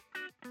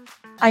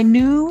I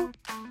knew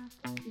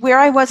where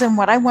I was and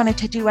what I wanted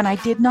to do, and I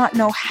did not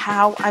know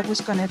how I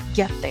was going to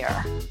get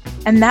there.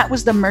 And that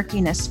was the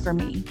murkiness for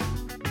me.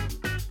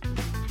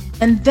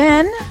 And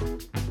then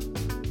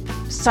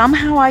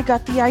somehow I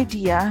got the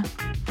idea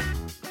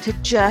to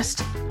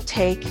just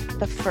take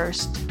the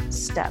first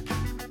step.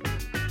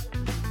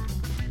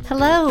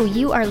 Hello,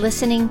 you are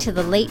listening to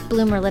the Late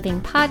Bloomer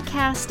Living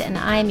podcast, and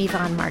I'm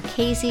Yvonne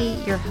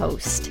Marchese, your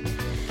host.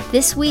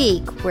 This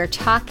week, we're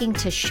talking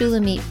to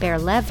Shulamit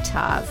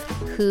Ber-Lev-Tov,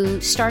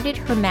 who started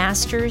her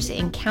master's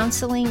in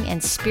counseling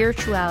and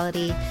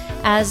spirituality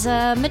as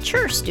a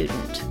mature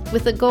student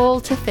with a goal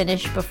to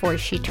finish before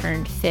she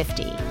turned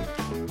 50.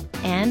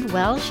 And,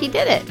 well, she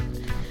did it.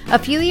 A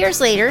few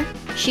years later,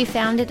 she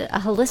founded a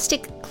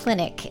holistic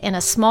clinic in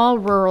a small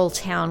rural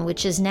town,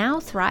 which is now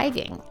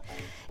thriving.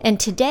 And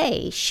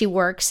today, she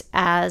works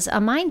as a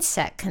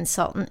mindset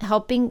consultant,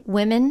 helping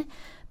women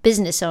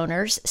business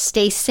owners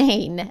stay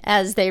sane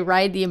as they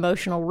ride the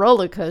emotional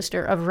roller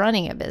coaster of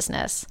running a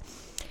business.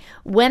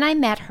 When I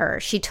met her,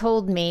 she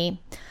told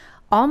me,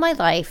 all my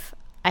life,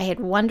 I had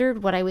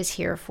wondered what I was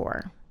here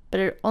for, but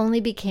it only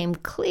became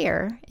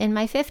clear in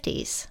my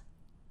 50s.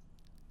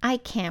 I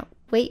can't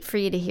wait for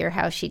you to hear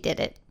how she did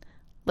it.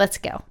 Let's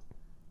go.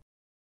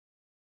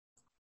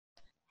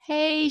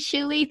 Hey,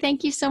 Shuli,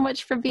 thank you so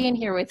much for being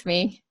here with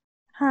me.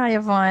 Hi,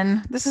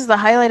 Yvonne. This is the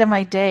highlight of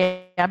my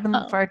day. I've been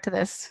looking forward to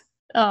this.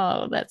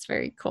 Oh, that's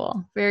very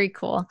cool. Very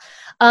cool.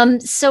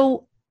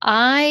 So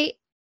I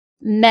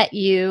met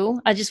you.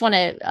 I just want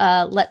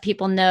to let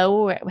people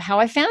know how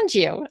I found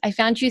you. I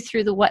found you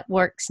through the What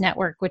Works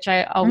Network, which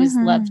I always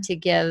love to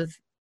give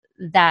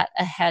that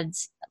a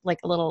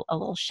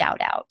little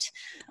shout out.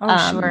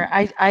 Oh, sure.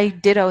 I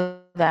ditto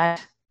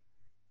that.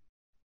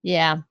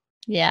 Yeah.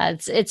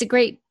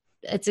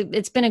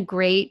 It's been a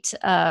great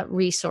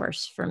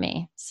resource for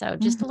me. So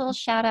just a little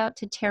shout out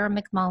to Tara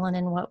McMullen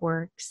and What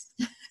Works.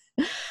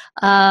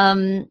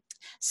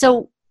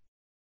 So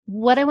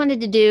what I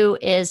wanted to do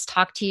is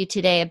talk to you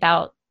today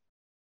about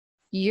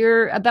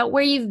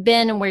where you've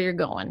been and where you're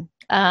going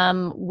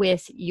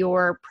with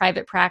your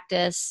private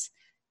practice,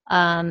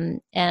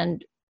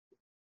 and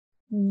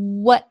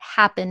what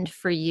happened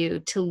for you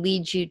to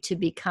lead you to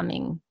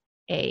becoming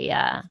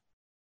a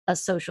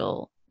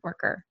social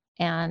worker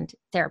and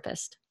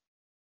therapist,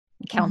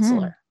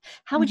 counselor.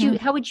 How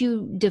would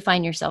you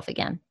define yourself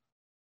again?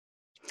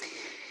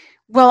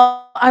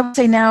 Well, I would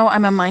say now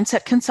I'm a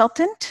mindset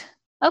consultant.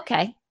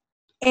 Okay.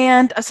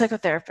 And a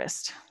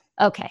psychotherapist.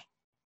 Okay.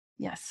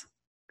 Yes.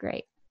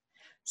 Great.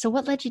 So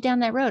what led you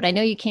down that road? I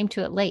know you came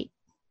to it late.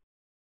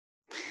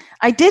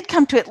 I did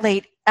come to it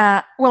late.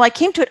 I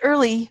came to it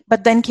early,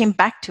 but then came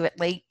back to it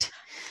late.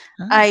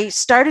 Oh. I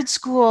started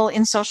school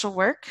in social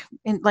work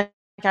like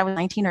I was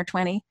 19 or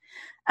 20,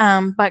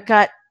 but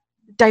got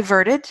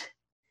diverted.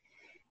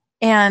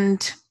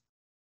 And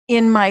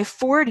in my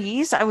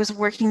 40s, I was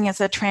working as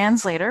a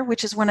translator,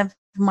 which is one of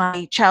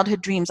my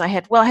childhood dreams. I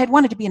had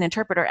wanted to be an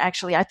interpreter,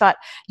 actually. I thought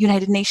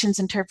United Nations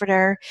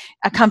interpreter,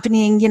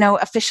 accompanying,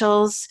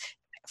 officials.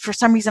 For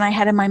some reason, I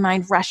had in my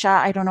mind Russia.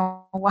 I don't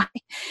know why.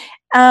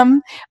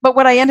 But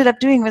what I ended up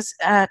doing was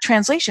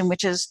translation,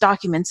 which is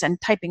documents and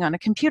typing on a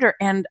computer.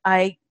 And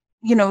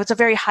it's a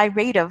very high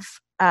rate of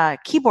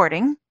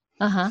keyboarding.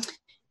 Uh-huh.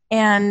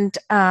 And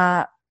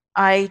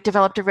I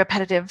developed a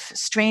repetitive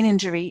strain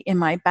injury in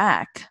my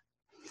back.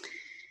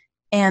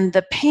 And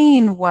the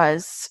pain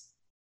was,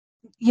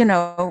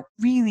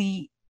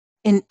 really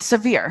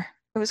severe.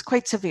 It was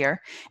quite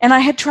severe. And I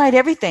had tried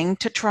everything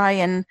to try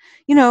and,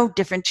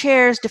 different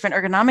chairs, different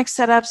ergonomic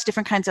setups,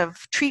 different kinds of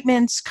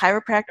treatments,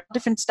 chiropractic,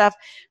 different stuff,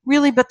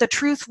 really. But the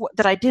truth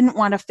that I didn't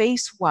want to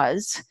face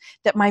was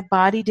that my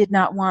body did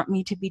not want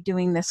me to be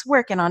doing this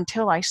work. And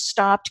until I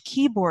stopped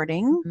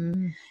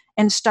keyboarding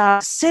and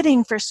stopped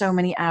sitting for so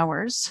many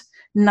hours,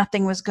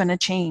 nothing was going to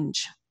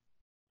change.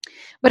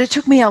 But it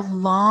took me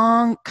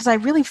because I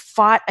really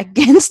fought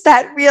against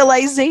that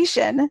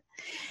realization.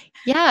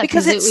 Yeah,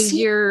 because it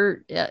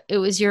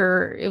was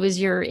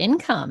your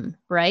income,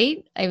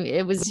 right?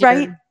 It was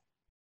right.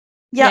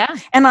 Yeah.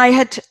 And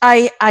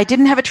I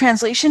didn't have a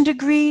translation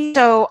degree,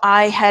 so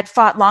I had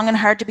fought long and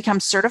hard to become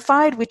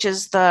certified, which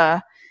is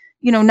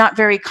not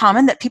very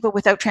common that people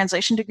without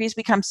translation degrees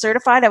become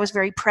certified. I was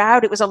very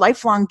proud. It was a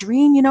lifelong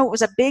dream. It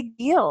was a big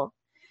deal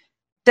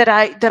that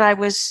I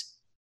was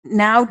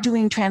now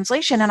doing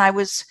translation, and I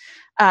was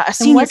a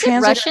senior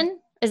translator. Russian?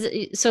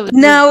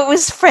 No, it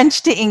was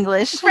French to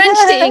English. French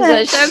to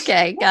English.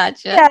 Okay,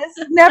 gotcha. Yes,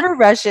 never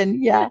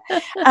Russian. Yeah.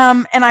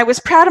 And I was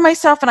proud of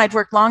myself, and I'd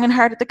worked long and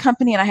hard at the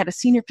company, and I had a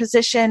senior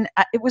position.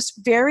 I was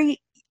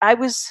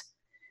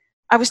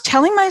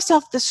telling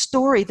myself the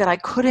story that I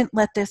couldn't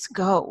let this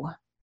go.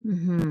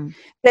 Mm-hmm.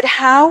 That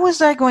how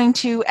was I going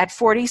to, at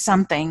 40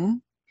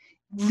 something,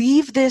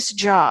 leave this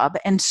job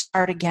and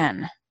start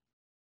again?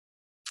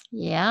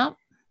 Yeah.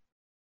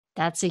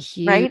 That's a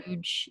huge, right?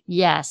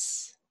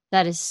 Yes.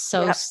 That is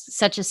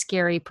such a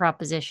scary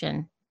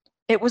proposition.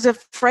 It was a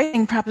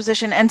frightening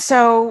proposition. And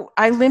so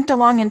I limped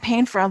along in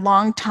pain for a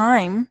long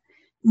time,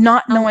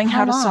 not knowing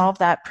how to solve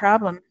that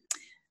problem.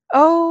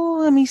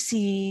 let me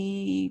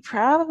see,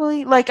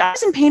 probably, like, I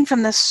was in pain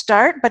from the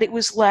start, but it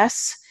was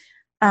less,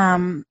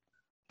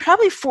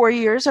 probably 4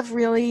 years of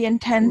really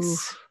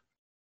intense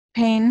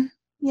pain.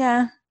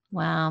 Yeah.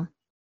 Wow.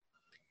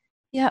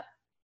 Yep.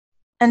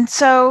 And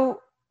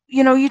so,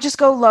 you just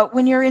go low.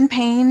 When you're in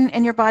pain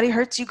and your body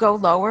hurts, you go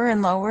lower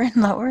and lower and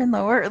lower and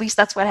lower. At least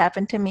that's what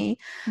happened to me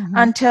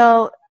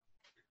until,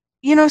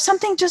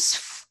 something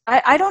just,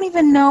 I don't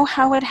even know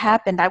how it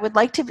happened. I would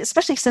like to,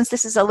 especially since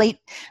this is a late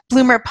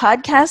bloomer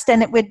podcast,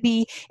 and it would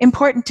be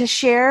important to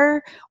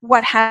share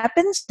what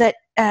happens that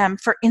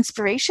for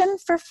inspiration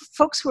for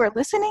folks who are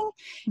listening.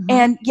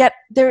 And yet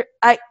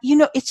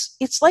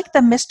it's like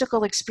the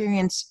mystical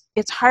experience.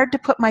 It's hard to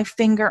put my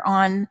finger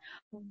on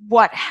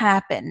what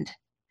happened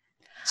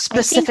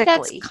specifically. I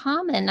think that's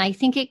common. I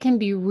think it can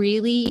be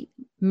really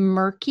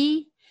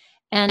murky,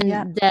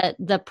 and that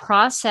the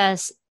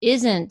process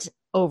isn't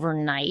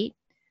overnight.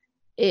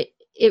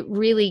 It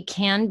really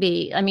can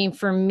be. I mean,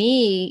 for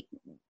me,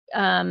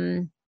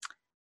 I'll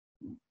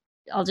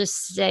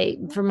just say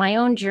for my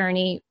own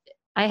journey,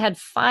 I had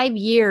 5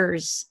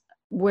 years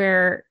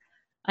where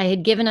I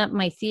had given up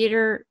my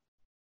theater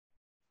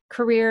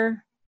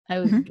career.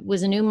 I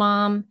was a new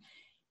mom,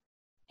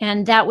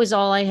 and that was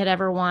all I had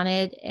ever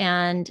wanted.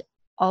 And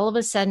all of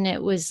a sudden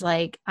it was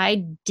like,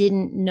 I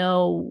didn't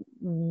know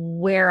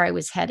where I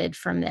was headed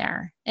from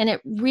there. And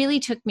it really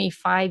took me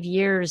 5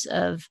 years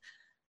of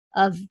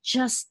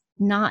just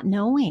not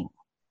knowing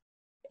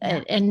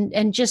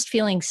and just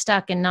feeling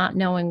stuck and not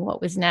knowing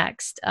what was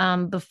next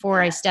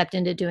before I stepped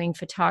into doing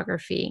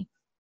photography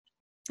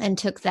and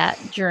took that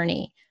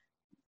journey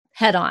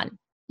head on,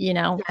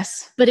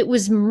 Yes. But it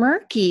was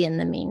murky in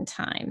the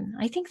meantime.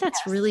 I think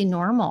that's really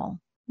normal,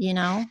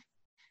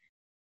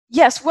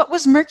 Yes, what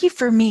was murky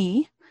for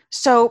me,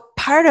 so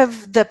part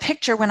of the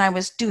picture when I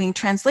was doing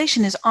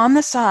translation is on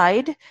the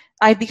side,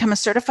 I'd become a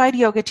certified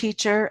yoga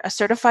teacher, a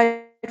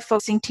certified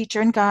focusing teacher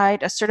and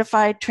guide, a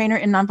certified trainer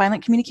in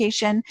nonviolent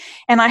communication,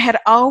 and I had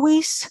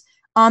always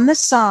on the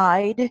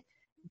side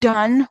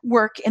done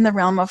work in the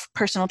realm of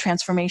personal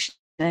transformation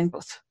in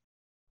both.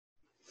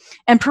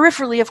 And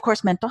peripherally, of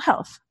course, mental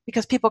health,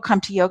 because people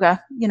come to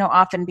yoga,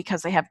 often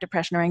because they have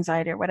depression or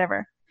anxiety or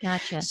whatever.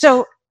 Gotcha.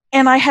 So,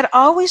 and I had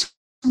always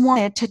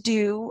wanted to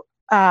do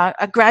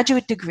a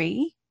graduate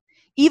degree.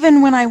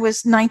 Even when I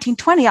was 19,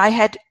 20, I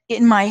had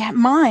in my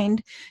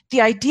mind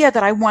the idea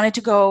that I wanted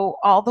to go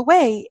all the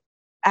way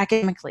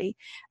academically.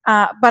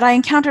 But I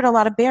encountered a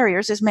lot of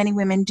barriers, as many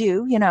women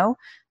do,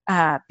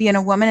 being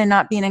a woman and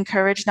not being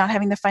encouraged, not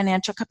having the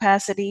financial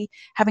capacity,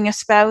 having a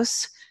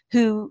spouse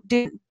who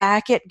didn't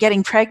back it,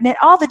 getting pregnant,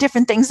 all the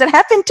different things that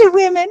happen to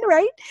women,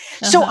 right?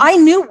 So I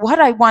knew what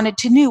I wanted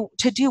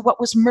to do. What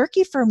was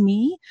murky for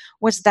me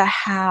was the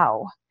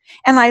how.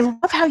 And I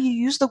love how you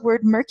use the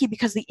word murky,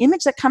 because the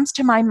image that comes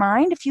to my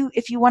mind, if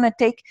you want to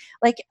take,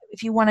 like,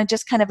 if you want to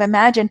just kind of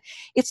imagine,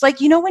 it's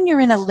like, when you're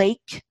in a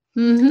lake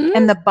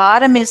and the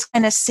bottom is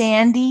kind of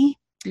sandy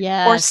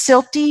or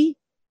silty,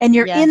 and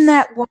you're in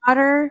that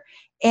water,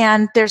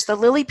 and there's the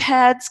lily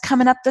pads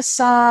coming up the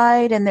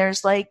side, and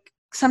there's like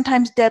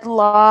sometimes dead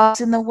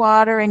logs in the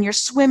water, and you're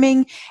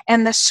swimming,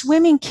 and the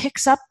swimming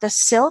kicks up the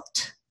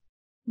silt,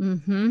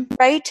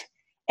 right?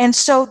 And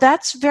so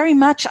that's very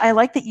much, I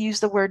like that you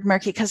use the word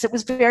murky, because it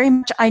was very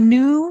much, I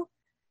knew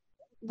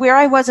where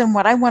I was and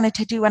what I wanted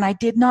to do, and I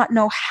did not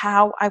know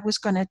how I was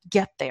going to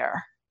get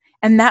there.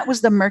 And that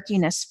was the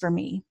murkiness for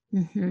me.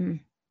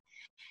 And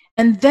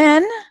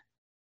then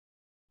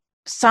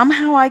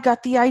somehow I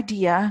got the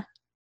idea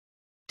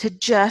to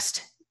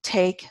just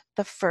take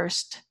the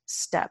first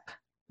step.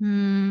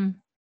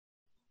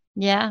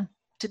 Yeah.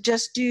 To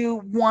just do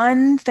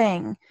one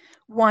thing,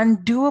 one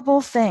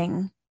doable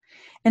thing.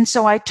 And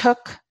so I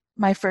took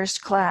my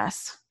first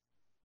class.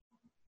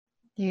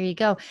 There you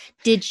go.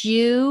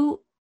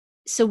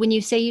 So when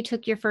you say you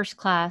took your first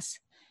class,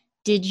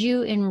 did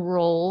you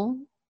enroll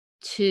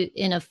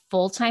in a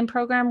full-time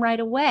program right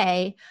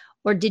away,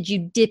 or did you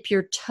dip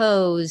your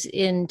toes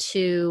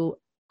into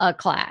a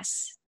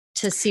class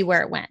to see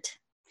where it went?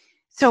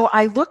 So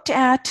I looked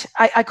at,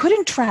 I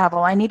couldn't travel.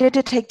 I needed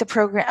to take a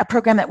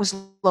program that was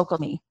local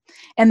to me.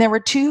 And there were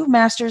 2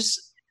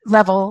 master's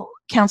level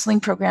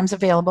counseling programs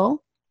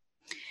available.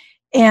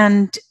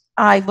 And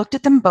I looked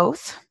at them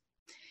both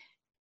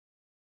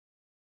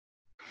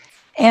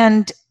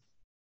and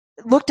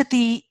looked at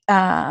the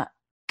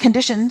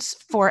conditions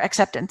for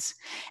acceptance.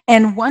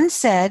 And one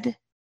said,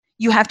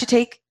 you have to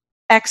take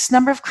X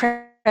number of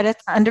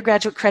credits,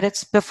 undergraduate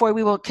credits, before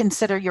we will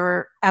consider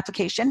your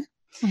application.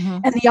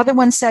 And the other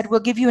one said, we'll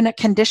give you a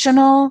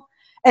conditional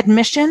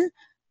admission,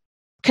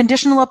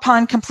 conditional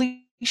upon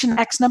completion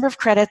X number of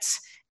credits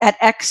at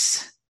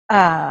X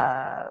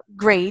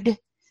grade.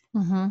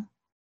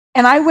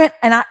 And I went,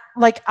 and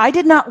I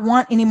did not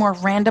want any more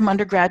random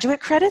undergraduate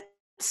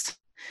credits.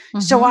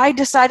 So I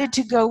decided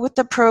to go with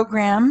the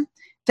program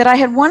that I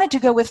had wanted to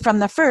go with from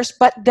the first,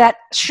 but that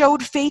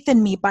showed faith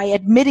in me by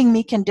admitting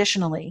me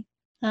conditionally.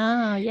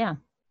 Oh, yeah.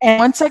 And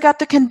once I got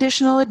the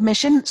conditional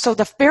admission, so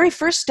the very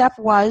first step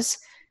was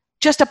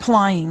just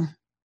applying.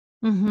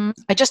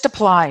 I just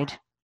applied.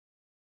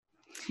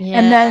 And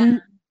Yeah.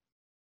 then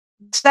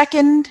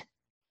second,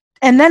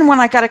 and then when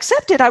I got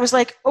accepted, I was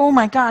like, oh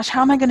my gosh,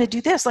 how am I going to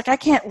do this? Like, I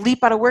can't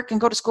leap out of work and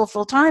go to school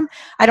full time.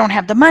 I don't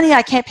have the money.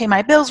 I can't pay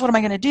my bills. What am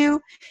I going to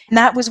do? And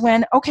that was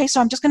when, okay,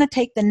 so I'm just going to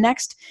take the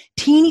next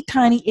teeny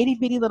tiny, itty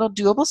bitty little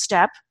doable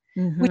step,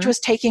 which was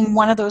taking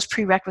one of those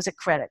prerequisite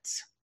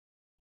credits.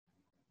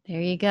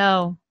 There you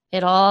go.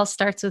 It all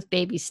starts with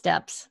baby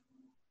steps.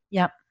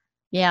 Yep.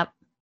 Yep.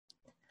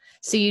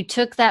 So you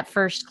took that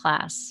first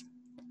class,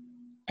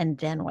 and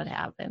then what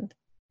happened?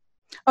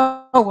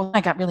 Oh, well, I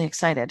got really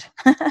excited.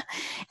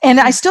 And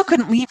I still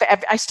couldn't leave.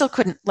 I still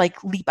couldn't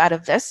like leap out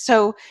of this.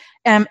 So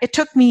it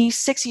took me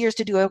 6 years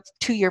to do a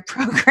 2-year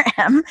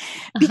program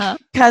because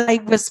I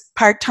was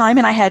part-time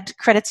and I had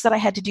credits that I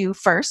had to do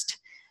first.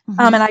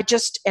 And I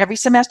just, every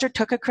semester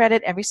took a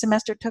credit,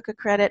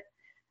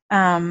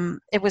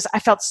 I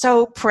felt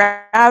so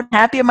proud,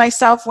 happy of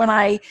myself when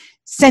I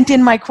sent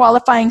in my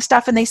qualifying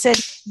stuff and they said,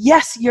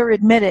 yes, you're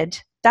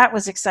admitted. That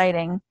was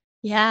exciting.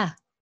 Yeah.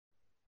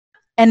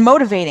 And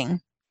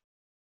motivating.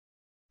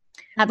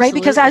 Absolutely. Right?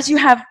 Because as you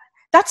have,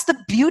 that's the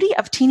beauty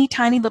of teeny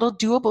tiny little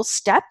doable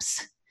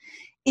steps,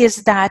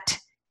 is that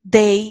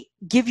they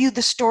give you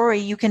the story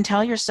you can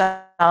tell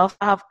yourself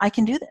of, I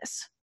can do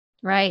this.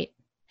 Right.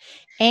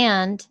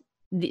 And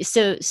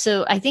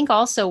so I think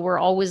also we're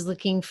always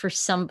looking for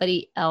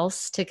somebody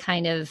else to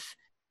kind of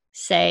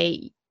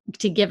say,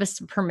 to give us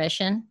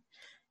permission.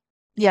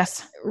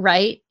 Yes.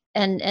 Right.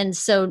 And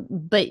so,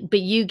 but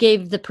you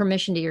gave the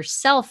permission to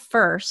yourself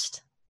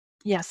first.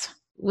 Yes.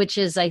 Which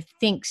is, I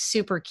think,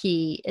 super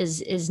key,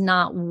 is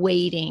not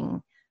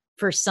waiting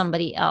for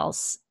somebody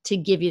else to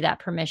give you that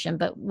permission.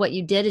 But what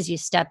you did is you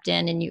stepped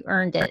in and you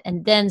earned it.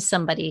 And then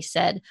somebody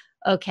said,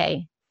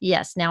 okay,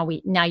 yes, now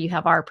you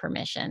have our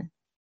permission.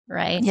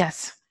 Right?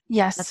 Yes.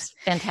 Yes. That's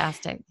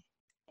fantastic.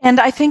 And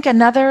I think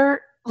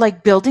another,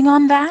 like, building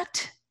on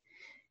that,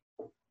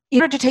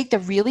 in order to take the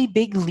really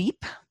big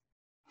leap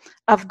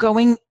of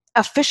going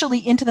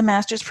officially into the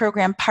master's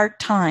program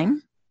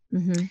part-time,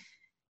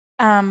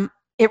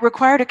 it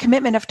required a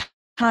commitment of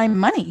time,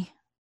 money.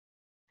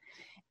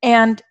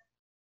 And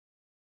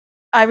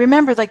I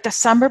remember like the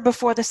summer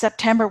before the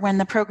September when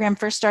the program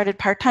first started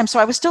part-time. So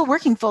I was still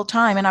working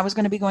full-time and I was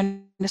going to be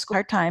going to school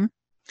part-time.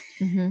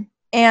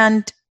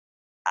 And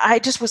I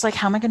just was like,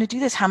 how am I going to do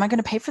this? How am I going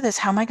to pay for this?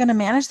 How am I going to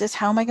manage this?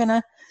 How am I going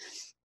to?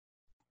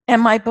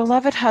 And my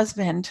beloved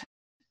husband,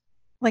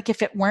 like,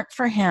 if it weren't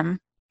for him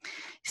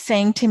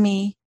saying to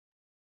me,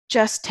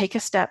 just take a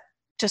step,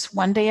 just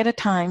one day at a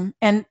time.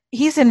 And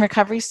he's in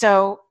recovery.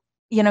 So,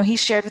 you know, he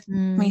shared with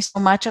me so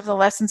much of the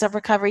lessons of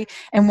recovery.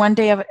 And one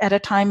day at a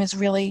time is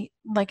really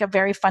like a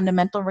very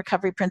fundamental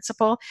recovery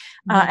principle.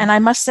 And I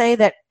must say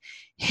that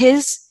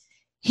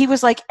he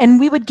was like, and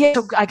we would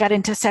so I got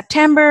into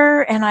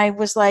September and I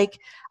was like,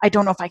 I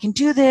don't know if I can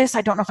do this.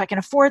 I don't know if I can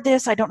afford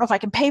this. I don't know if I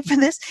can pay for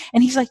this.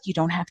 And he's like, you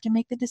don't have to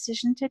make the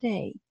decision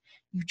today.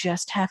 You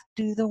just have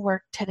to do the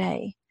work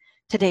today.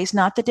 Today's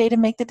not the day to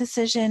make the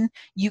decision.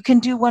 You can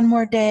do one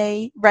more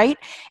day, right?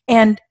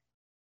 And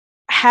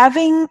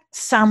having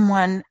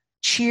someone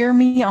cheer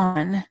me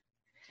on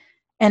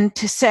and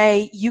to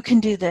say, you can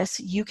do this,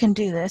 you can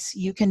do this,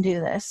 you can do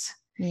this.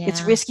 Yeah.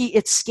 It's risky,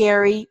 it's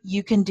scary,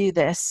 you can do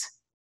this.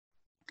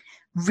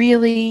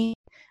 Really,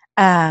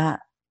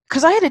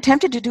 because I had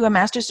attempted to do a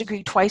master's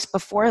degree twice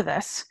before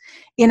this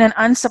in an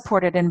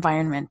unsupported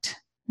environment.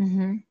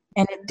 And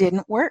it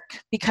didn't work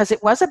because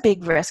it was a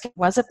big risk. It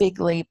was a big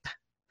leap.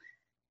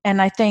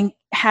 And I think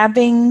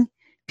having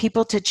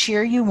people to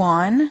cheer you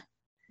on,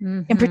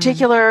 in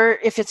particular,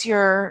 if it's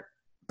your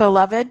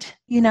beloved,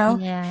 you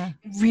know,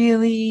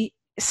 really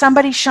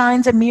somebody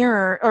shines a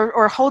mirror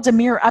or holds a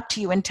mirror up to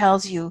you and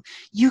tells you,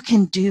 you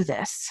can do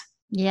this.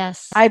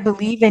 Yes. I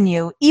believe in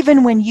you,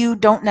 even when you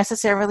don't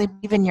necessarily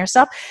believe in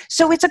yourself.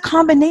 So it's a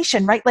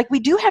combination, right? Like,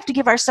 we do have to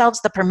give ourselves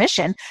the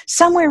permission.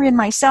 Somewhere in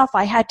myself,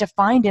 I had to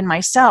find in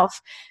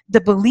myself the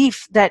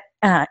belief that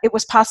it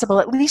was possible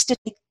at least to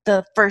take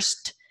the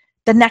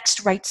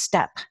next right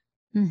step.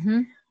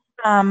 And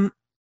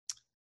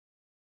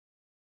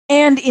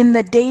in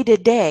the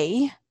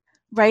day-to-day,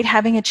 right,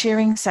 having a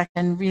cheering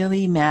section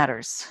really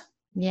matters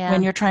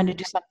when you're trying to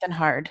do something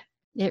hard.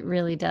 It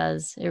really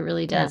does. It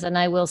really does. Yeah. And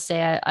I will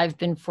say I've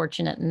been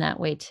fortunate in that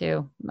way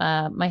too.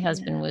 My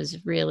husband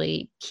was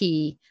really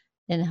key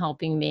in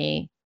helping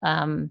me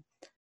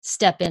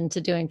step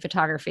into doing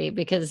photography,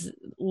 because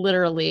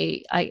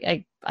literally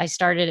I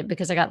started it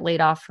because I got laid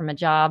off from a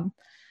job.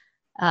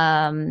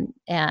 And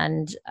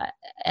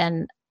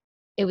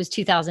it was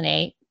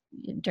 2008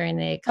 during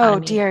the economy. Oh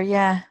dear.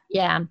 Yeah.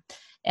 Yeah.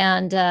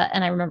 And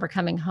I remember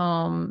coming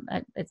home.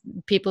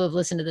 People who've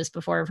listened to this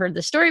before have heard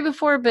the story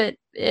before, but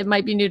it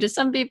might be new to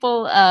some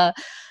people. I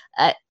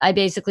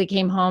basically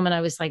came home and I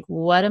was like,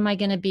 what am I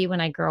going to be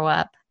when I grow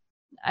up?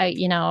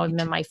 I'm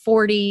in my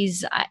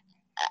 40s.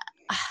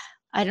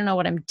 I don't know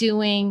what I'm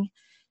doing.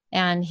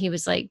 And he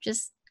was like,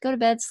 just go to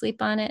bed,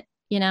 sleep on it.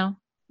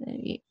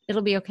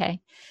 It'll be okay.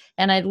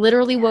 And I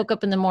literally woke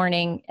up in the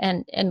morning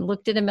and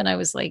looked at him and I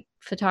was like,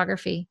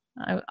 photography.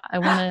 I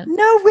want to.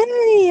 No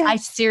way. I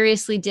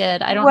seriously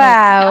did. I don't know what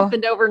Wow.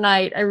 happened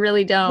overnight. I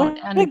really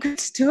don't. What a great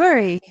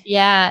story.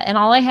 Yeah, and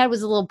all I had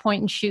was a little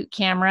point and shoot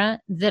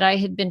camera that I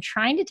had been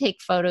trying to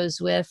take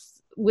photos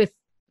with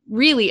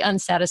really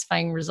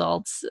unsatisfying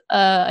results.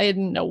 I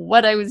didn't know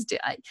what I was doing,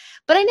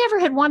 but I never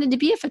had wanted to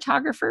be a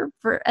photographer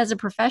as a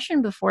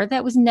profession before.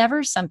 That was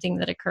never something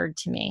that occurred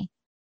to me.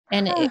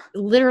 And it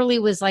literally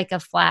was like a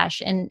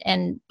flash.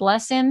 And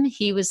bless him,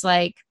 he was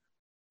like,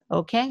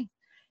 okay.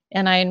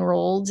 And I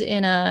enrolled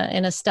in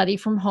a study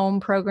from home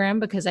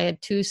program because I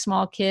had 2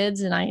 small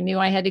kids and I knew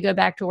I had to go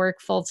back to work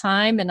full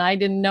time, and I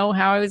didn't know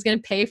how I was going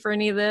to pay for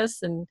any of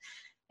this.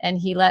 And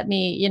he let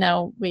me,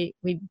 we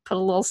put a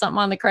little something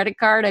on the credit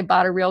card. I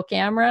bought a real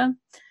camera,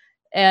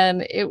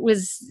 and it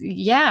was,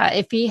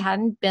 if he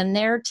hadn't been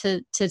there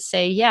to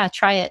say, yeah,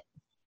 try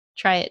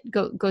it,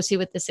 go see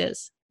what this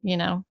is,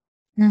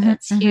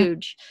 that's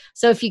huge.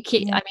 So if you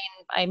can't,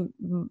 I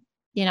mean,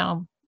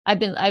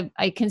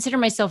 I consider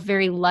myself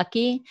very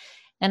lucky.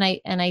 And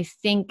I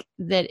think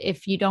that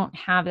if you don't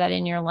have that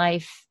in your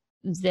life,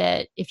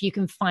 that if you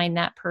can find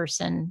that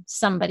person,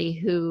 somebody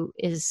who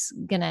is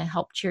going to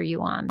help cheer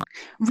you on.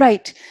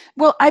 Right.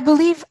 Well, I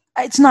believe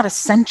it's not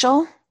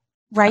essential,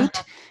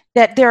 right?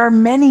 That there are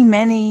many,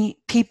 many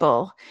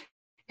people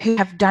who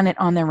have done it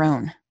on their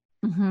own,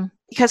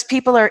 because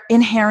people are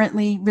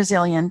inherently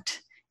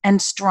resilient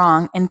and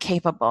strong and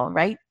capable,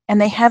 right?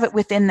 And they have it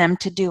within them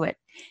to do it.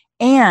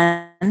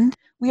 And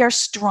we are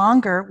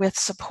stronger with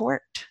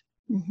support.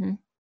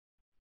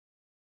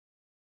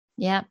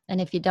 Yeah. And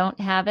if you don't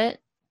have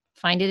it,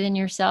 find it in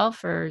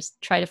yourself or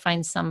try to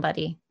find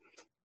somebody.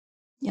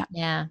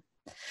 Yeah.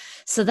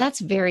 So that's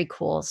very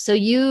cool. So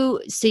you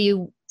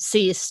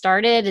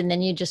started, and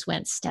then you just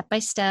went step by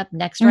step,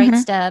 next right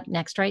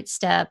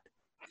step.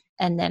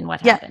 And then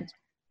what happened?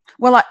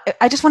 Well,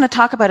 I just want to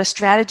talk about a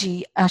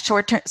strategy,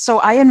 short term. So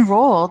I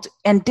enrolled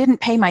and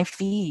didn't pay my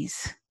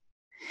fees,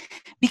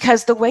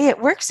 because the way it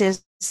works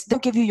is they'll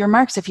give you your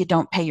marks if you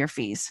don't pay your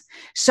fees.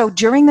 So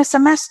during the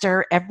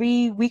semester,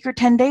 every week or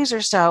 10 days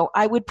or so,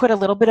 I would put a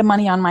little bit of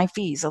money on my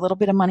fees, a little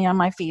bit of money on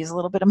my fees, a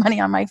little bit of money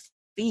on my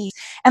fees.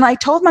 And I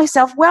told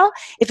myself, well,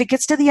 if it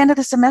gets to the end of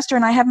the semester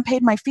and I haven't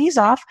paid my fees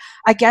off,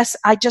 I guess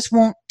I just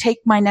won't take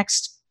my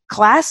next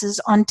classes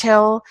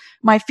until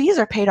my fees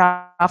are paid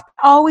off.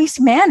 Always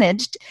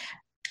managed.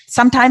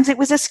 Sometimes it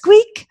was a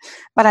squeak,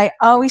 but I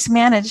always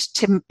managed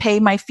to pay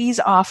my fees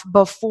off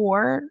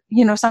before,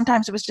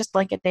 sometimes it was just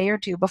like a day or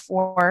two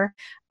before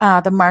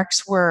the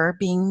marks were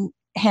being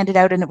handed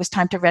out and it was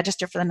time to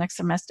register for the next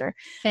semester.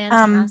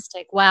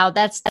 Fantastic. Wow.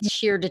 That's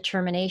sheer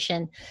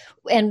determination.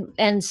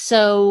 And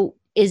so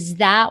is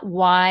that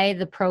why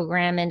the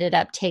program ended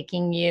up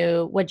taking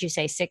you, what'd you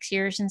say, 6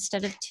 years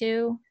instead of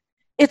 2?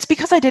 It's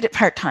because I did it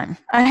part-time.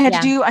 I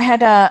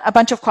had a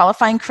bunch of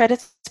qualifying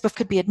credits but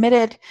could be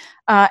admitted.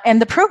 And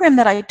the program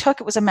that I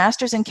took, it was a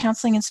master's in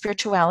counseling and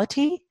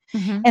spirituality.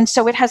 And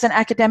so it has an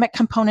academic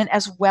component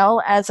as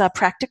well as a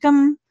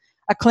practicum,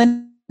 a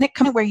clinic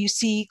where you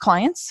see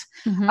clients.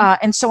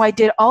 And so I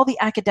did all the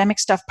academic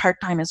stuff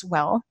part-time as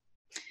well.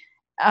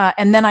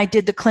 And then I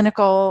did the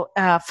clinical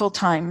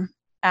full-time.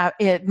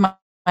 My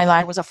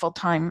life was a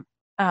full-time.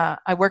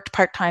 I worked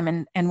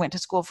part-time and went to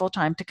school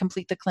full-time to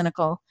complete the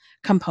clinical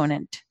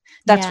component.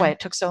 That's why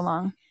it took so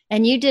long.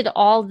 And you did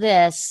all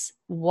this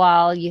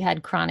while you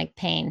had chronic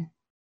pain.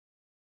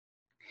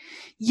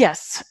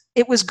 Yes,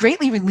 it was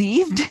greatly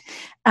relieved.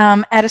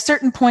 At a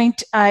certain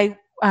point, I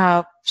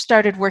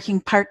started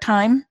working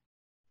part-time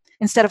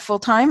instead of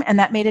full-time, and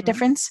that made a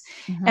difference.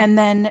 And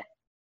then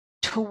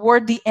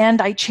toward the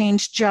end, I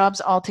changed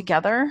jobs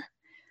altogether.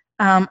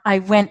 I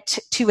went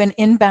to an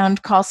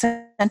inbound call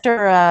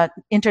center,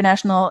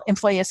 international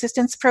employee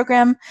assistance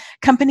program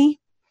company.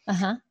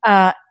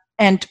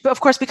 And of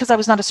course, because I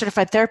was not a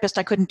certified therapist,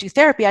 I couldn't do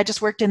therapy. I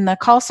just worked in the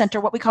call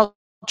center, what we call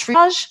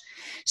triage.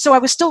 So I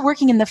was still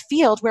working in the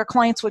field where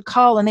clients would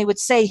call and they would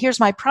say, here's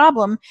my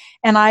problem.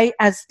 And I,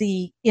 as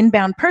the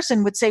inbound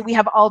person, would say, we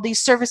have all these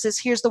services.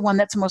 Here's the one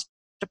that's most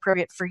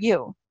appropriate for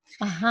you.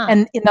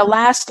 And in the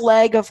last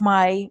leg of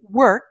my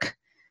work,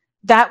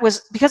 that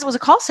was, because it was a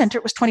call center,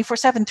 it was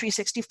 24/7,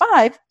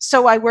 365.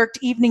 So I worked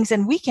evenings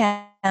and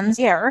weekends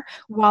there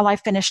while I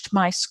finished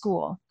my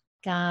school.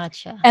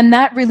 Gotcha. And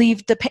that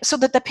relieved the pain, so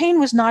that the pain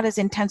was not as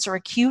intense or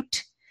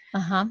acute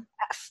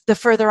the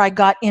further I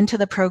got into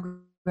the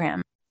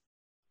program.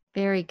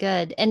 Very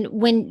good. And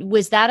when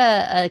was that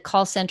a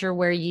call center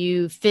where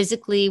you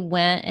physically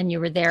went and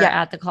you were there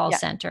at the call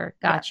center?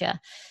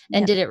 Gotcha.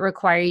 And did it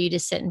require you to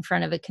sit in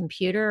front of a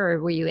computer, or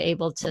were you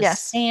able to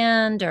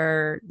stand,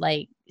 or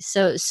like,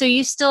 so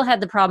you still had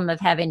the problem of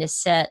having to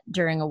sit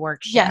during a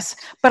work shift? Yes,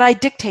 but I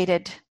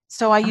dictated.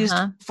 So I used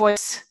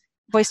voice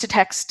to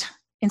text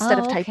instead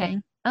of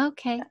typing.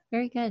 Okay.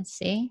 Very good.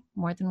 See,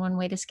 more than one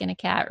way to skin a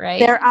cat,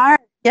 right? There are.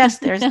 Yes,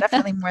 there's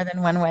definitely more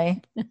than one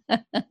way.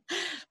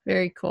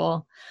 Very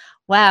cool.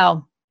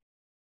 Wow.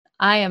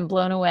 I am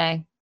blown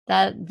away.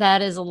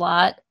 That is a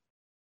lot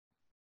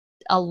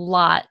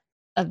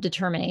of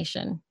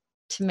determination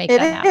to make It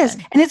that happen. is.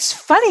 And it's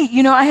funny,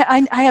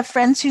 I have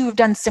friends who have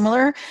done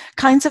similar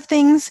kinds of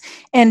things.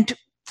 And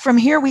from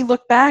here we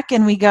look back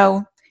and we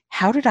go,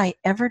 how did I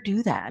ever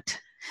do that?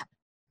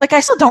 Like, I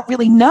still don't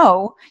really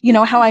know,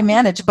 how I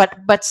managed,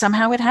 but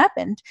somehow it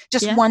happened,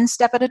 just one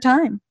step at a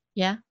time.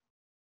 Yeah.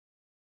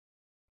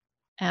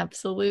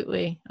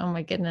 Absolutely. Oh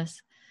my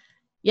goodness.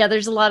 Yeah,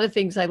 there's a lot of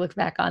things I look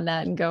back on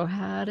that and go,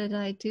 how did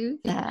I do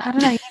that? How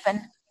did I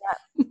even?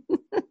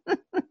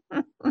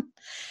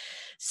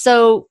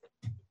 So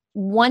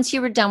once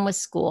you were done with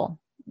school,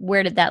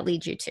 where did that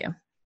lead you to?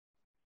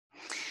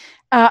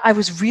 I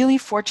was really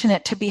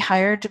fortunate to be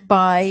hired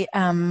by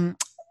a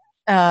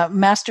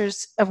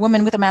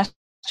woman with a master's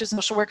in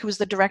social work who was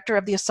the director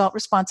of the Assault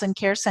Response and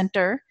Care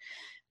Center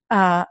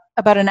about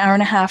an hour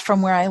and a half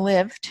from where I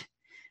lived.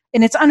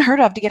 And it's unheard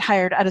of to get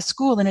hired out of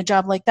school in a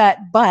job like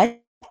that.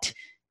 But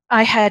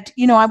I had,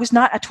 I was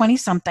not a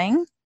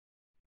 20-something.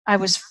 I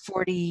was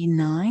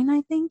 49,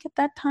 I think, at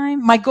that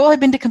time. My goal had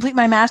been to complete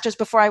my master's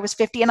before I was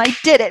 50, and I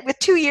did it with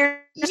 2 years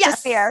to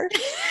spare.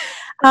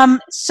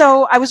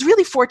 So I was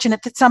really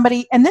fortunate that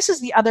somebody, and this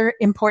is the other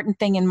important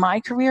thing in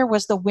my career,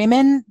 was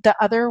the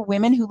other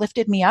women who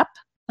lifted me up.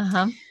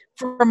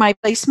 For my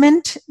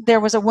placement, there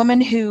was a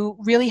woman who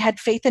really had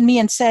faith in me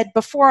and said,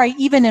 before I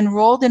even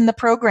enrolled in the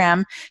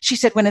program, she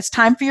said, when it's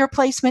time for your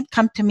placement,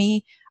 come to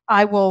me.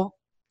 I will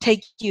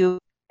take you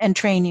and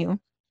train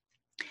you.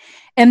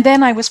 And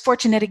then I was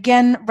fortunate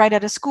again, right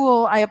out of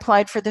school, I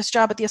applied for this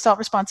job at the Assault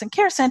Response and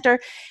Care Center.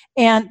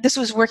 And this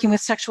was working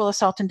with sexual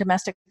assault and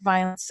domestic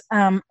violence.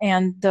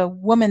 And the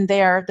woman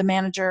there, the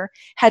manager,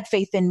 had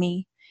faith in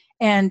me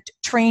and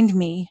trained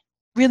me,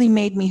 really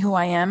made me who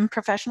I am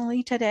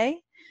professionally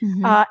today.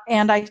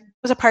 And it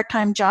was a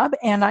part-time job,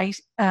 and I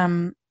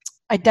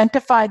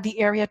identified the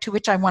area to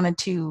which I wanted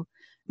to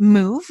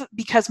move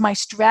because my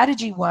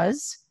strategy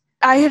was,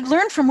 I had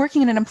learned from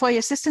working in an employee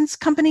assistance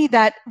company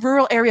that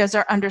rural areas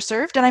are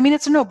underserved. And I mean,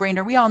 it's a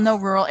no-brainer. We all know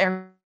rural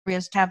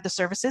areas have the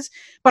services,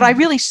 but I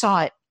really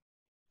saw it.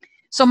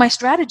 So my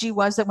strategy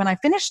was that when I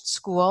finished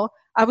school,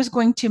 I was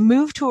going to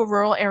move to a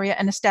rural area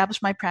and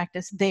establish my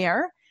practice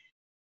there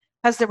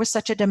because there was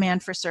such a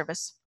demand for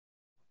service.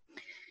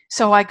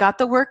 So I got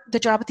the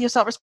job at the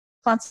Assault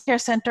Response Care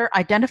Center,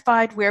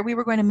 identified where we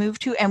were going to move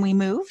to, and we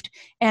moved.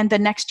 And the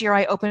next year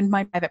I opened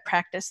my private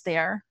practice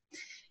there.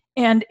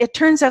 And it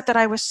turns out that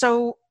I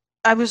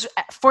was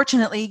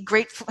fortunately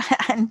grateful,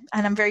 and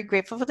I'm very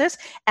grateful for this,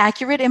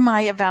 accurate in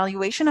my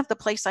evaluation of the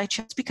place I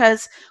chose,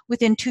 because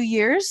within 2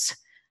 years,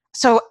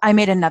 so I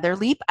made another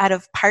leap out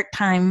of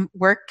part-time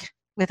work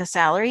with a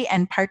salary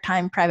and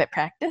part-time private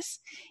practice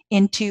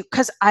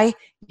because I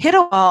hit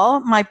a wall.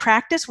 My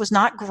practice was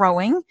not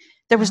growing.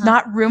 There was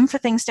not room for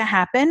things to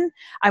happen.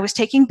 I was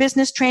taking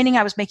business training.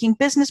 I was making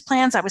business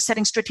plans. I was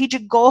setting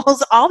strategic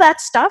goals, all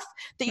that stuff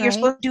that you're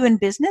supposed to do in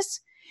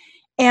business.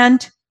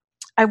 And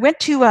I went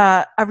to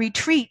a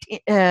retreat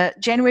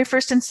January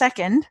 1st and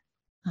 2nd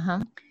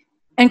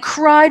and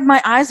cried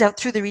my eyes out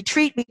through the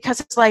retreat because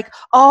it's like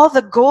all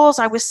the goals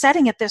I was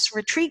setting at this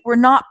retreat were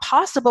not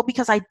possible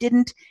because I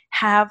didn't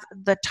have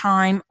the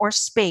time or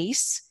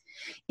space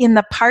in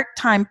the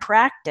part-time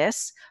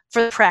practice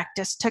for the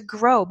practice to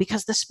grow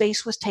because the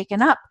space was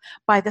taken up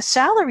by the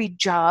salaried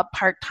job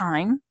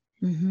part-time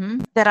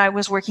that I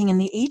was working in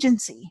the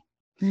agency.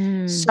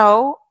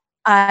 So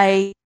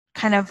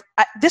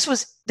this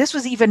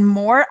was even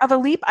more of a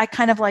leap. I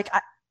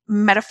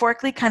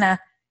metaphorically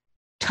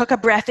took a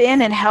breath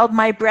in and held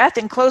my breath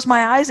and closed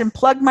my eyes and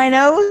plugged my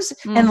nose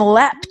and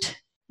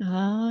leapt.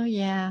 Oh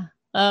yeah.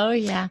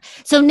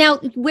 So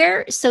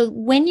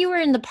when you were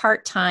in the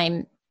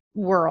part-time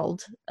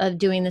world of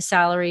doing the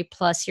salary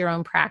plus your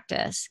own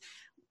practice,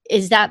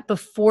 is that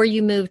before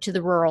you moved to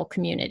the rural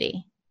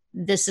community?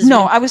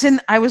 I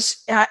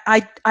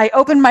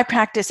opened my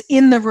practice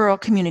in the rural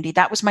community.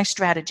 That was my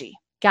strategy.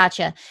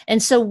 Gotcha.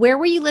 And so where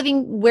were you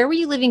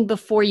living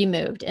before you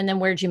moved? And then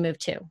where'd you move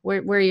to? Where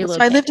are you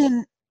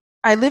located?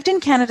 I lived in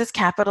Canada's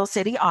capital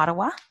city,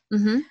 Ottawa.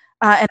 And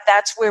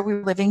that's where we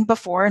were living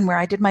before and where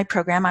I did my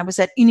program. I was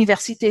at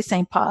Université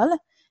Saint-Paul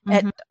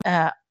in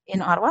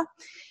Ottawa.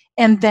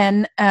 And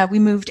then we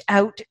moved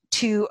out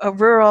to a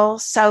rural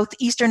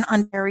southeastern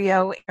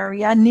Ontario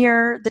area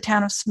near the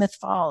town of Smith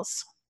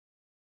Falls.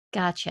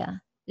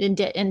 Gotcha.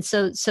 And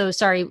so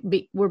sorry,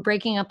 we're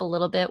breaking up a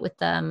little bit with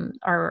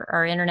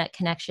our internet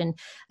connection.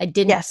 I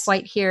didn't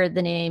quite hear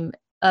the name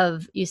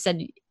of, you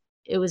said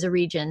it was a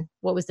region.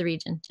 What was the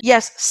region?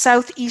 Yes,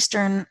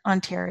 southeastern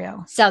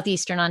Ontario.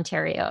 Southeastern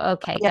Ontario.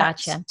 Okay,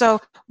 gotcha. So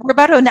we're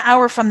about an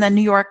hour from the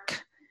New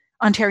York,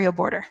 Ontario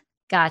border.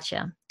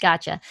 Gotcha.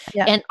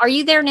 Yeah. And are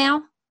you there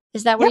now?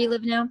 Is that where you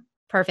live now?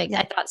 Perfect.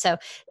 I thought so.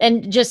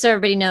 And just so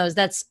everybody knows,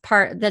 that's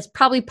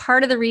probably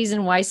part of the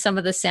reason why some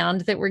of the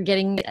sound that we're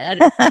getting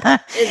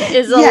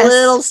is a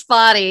little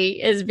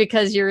spotty, is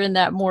because you're in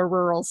that more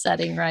rural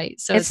setting, right?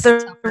 So it's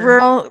the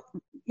rural,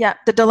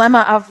 the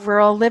dilemma of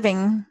rural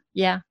living.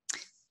 Yeah.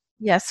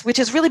 Yes, which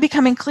is really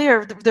becoming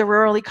clear, the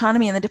rural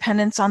economy and the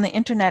dependence on the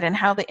internet and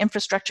how the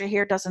infrastructure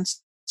here doesn't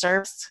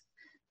serve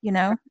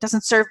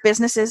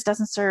businesses,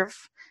 doesn't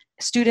serve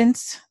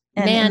students.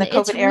 And in Man, the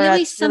it's COVID era,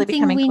 really it's really something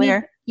becoming we need.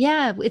 clear.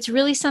 Yeah, it's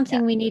really Yeah.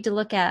 something we need to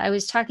look at. I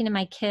was talking to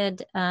my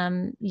kid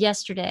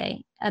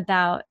yesterday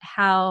about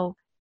how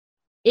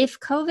if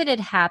COVID had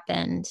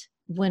happened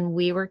when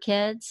we were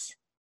kids,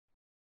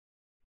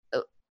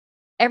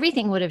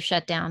 everything would have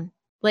shut down.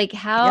 Like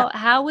Yep.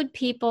 how would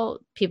people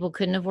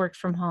couldn't have worked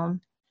from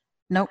home.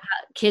 Nope.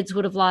 Kids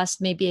would have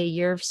lost maybe a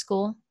year of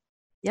school.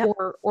 Yep.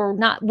 Or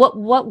not.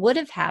 What would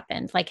have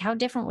happened? Like how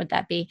different would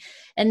that be?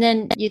 And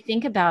then you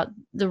think about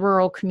the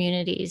rural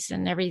communities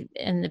and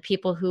the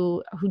people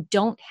who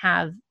don't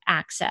have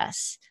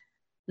access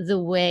the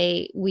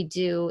way we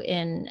do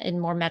in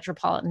more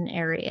metropolitan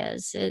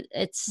areas.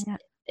 Yeah.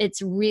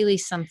 It's really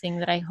something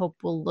that I hope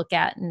we'll look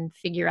at and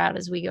figure out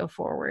as we go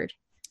forward.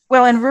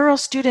 Well, and rural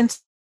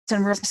students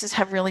and rural businesses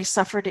have really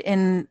suffered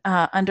in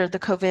under the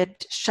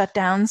COVID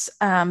shutdowns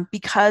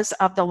because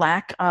of the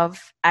lack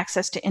of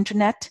access to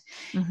internet,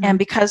 and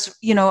because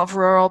of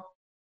rural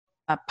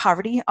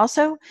poverty.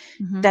 Also,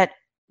 that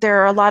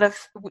there are a lot of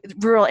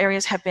rural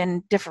areas have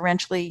been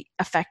differentially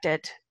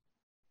affected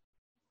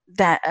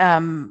that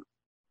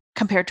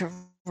compared to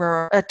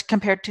rural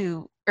compared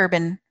to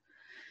urban.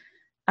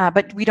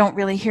 But we don't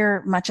really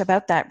hear much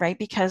about that, right?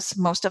 Because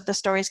most of the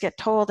stories get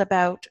told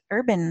about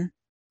urban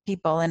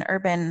people and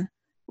urban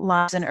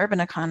lives and urban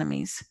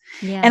economies.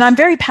 Yeah. And I'm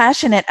very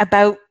passionate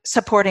about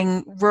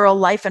supporting rural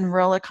life and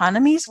rural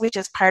economies, which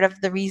is part of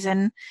the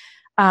reason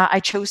I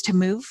chose to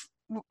move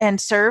and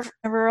serve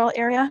a rural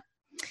area.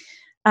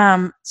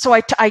 So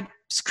I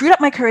screwed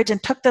up my courage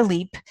and took the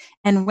leap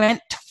and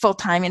went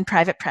full-time in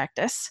private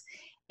practice.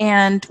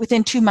 And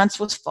within 2 months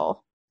was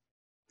full.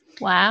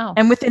 Wow.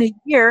 And within a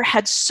year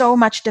had so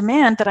much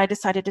demand that I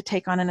decided to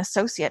take on an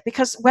associate,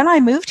 because when I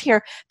moved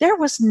here, there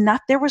was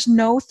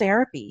no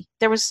therapy.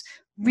 There was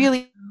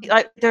really,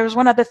 there was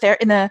one other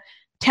in the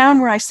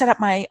town where I set up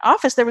my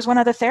office, there was one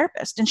other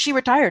therapist, and she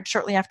retired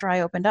shortly after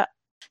I opened up.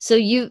 So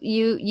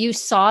you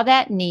saw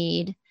that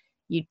need,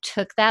 you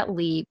took that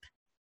leap,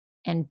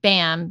 and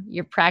bam,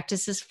 your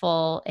practice is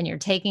full and you're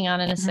taking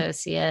on an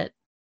associate.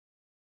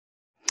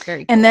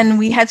 Very cool. And then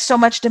we had so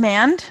much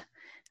demand.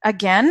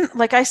 Again,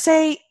 like I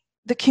say,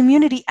 the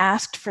community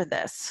asked for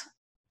this,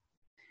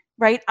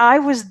 right? I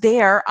was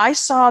there. I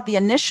saw the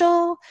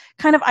initial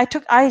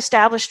I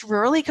established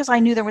rurally because I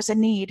knew there was a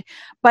need.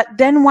 But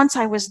then once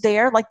I was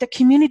there, like the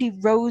community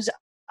rose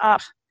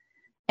up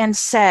and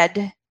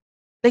said,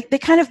 they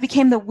kind of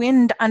became the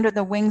wind under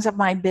the wings of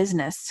my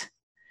business,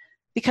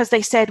 because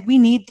they said, we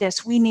need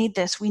this, we need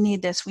this, we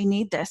need this, we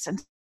need this.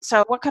 And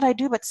so what could I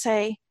do but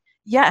say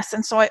yes?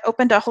 And so I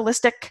opened a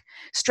holistic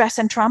stress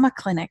and trauma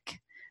clinic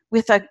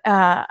with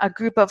a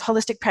group of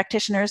holistic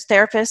practitioners,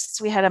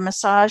 therapists. We had a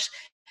massage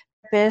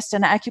therapist,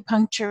 an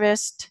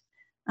acupuncturist.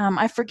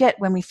 I forget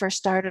when we first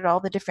started all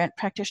the different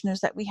practitioners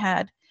that we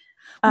had.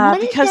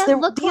 What did that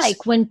look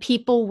like when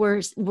people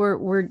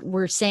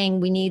were saying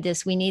we need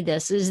this, we need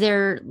this? Is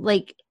there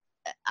like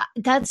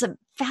that's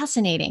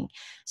fascinating.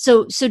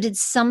 So did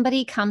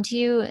somebody come to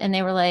you and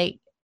they were like,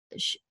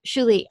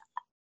 Shuli,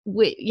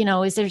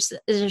 is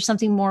there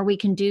something more we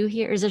can do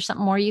here? Is there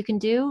something more you can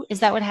do? Is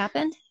that what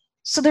happened?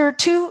 So there are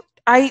two.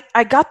 I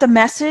got the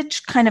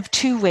message kind of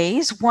two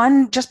ways.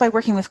 One, just by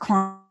working with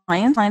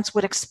clients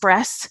would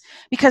express,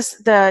 because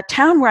the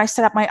town where I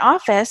set up my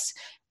office,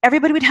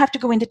 everybody would have to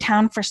go into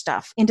town for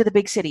stuff, into the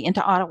big city,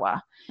 into Ottawa.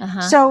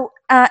 So,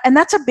 and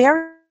that's a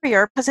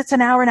barrier because it's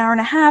an hour and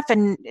a half,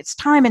 and it's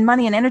time and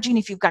money and energy, and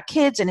if you've got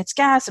kids and it's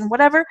gas and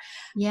whatever.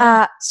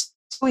 Yeah.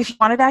 So if you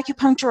wanted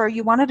acupuncture or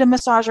you wanted a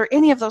massage or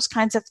any of those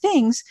kinds of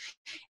things,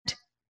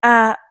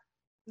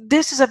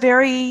 this is a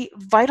very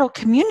vital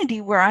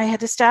community where I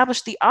had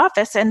established the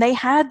office, and they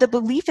had the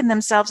belief in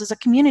themselves as a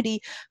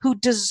community who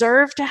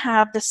deserved to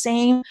have the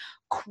same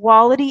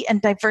quality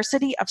and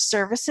diversity of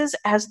services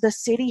as the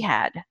city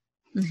had.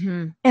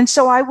 And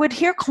so I would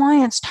hear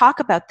clients talk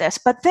about this.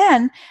 But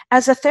then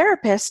as a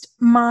therapist,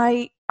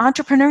 my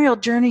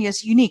entrepreneurial journey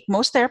is unique.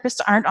 Most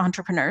therapists aren't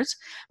entrepreneurs.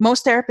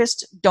 Most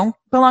therapists don't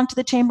belong to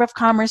the Chamber of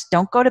Commerce,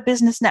 don't go to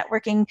business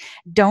networking,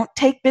 don't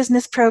take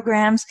business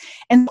programs.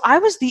 And I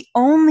was the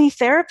only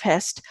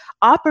therapist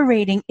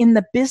operating in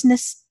the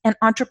business and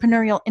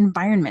entrepreneurial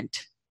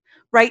environment,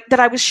 right? That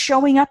I was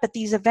showing up at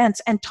these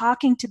events and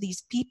talking to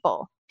these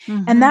people.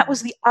 And that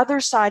was the other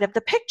side of the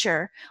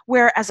picture,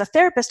 where as a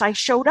therapist, I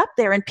showed up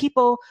there and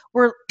people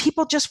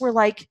just were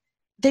like,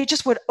 they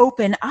just would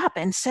open up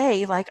and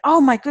say like,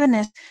 oh my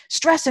goodness,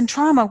 stress and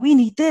trauma, we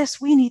need this,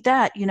 we need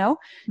that,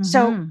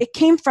 So it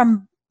came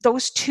from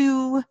those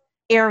two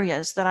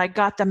areas that I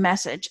got the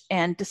message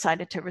and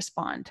decided to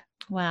respond.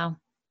 Wow.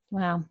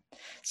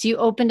 So you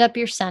opened up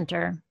your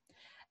center,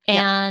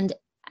 and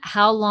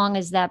how long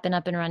has that been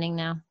up and running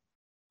now?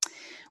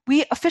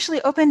 We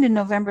officially opened in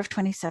November of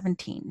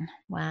 2017.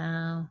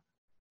 Wow.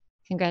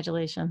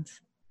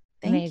 Congratulations.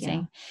 Thank Amazing.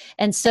 you.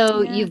 And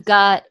so you've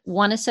got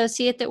one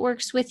associate that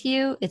works with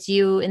you. It's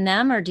you and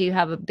them, or do you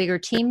have a bigger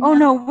team? Oh,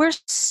 no, we're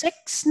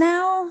 6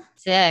 now.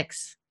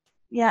 6.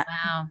 Yeah.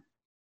 Wow.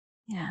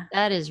 Yeah.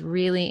 That is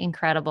really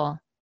incredible.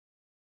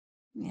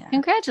 Yeah.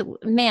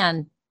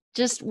 Man,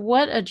 just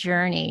what a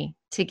journey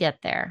to get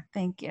there.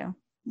 Thank you.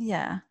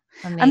 Yeah.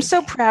 Amazing. I'm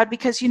so proud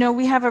because,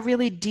 we have a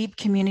really deep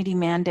community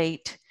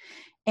mandate,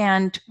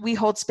 and we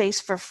hold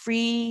space for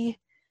free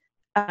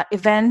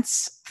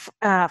events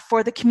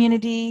for the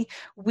community.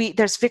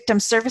 There's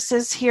victim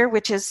services here,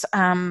 which is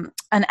an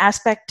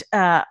aspect,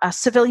 a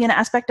civilian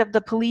aspect of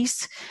the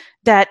police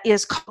that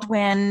is called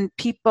when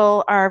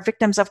people are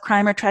victims of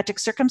crime or tragic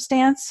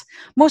circumstance.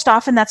 Most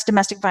often that's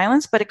domestic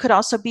violence, but it could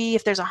also be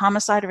if there's a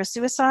homicide or a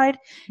suicide.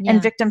 Yeah.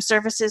 And victim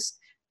services,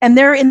 and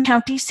they're in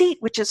county seat,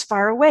 which is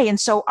far away. And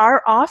so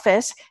our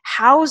office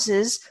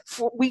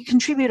we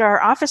contribute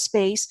our office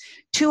space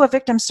to a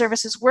victim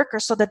services worker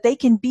so that they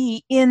can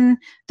be in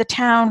the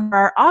town where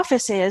our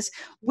office is,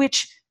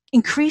 which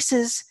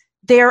increases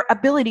their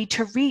ability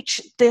to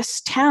reach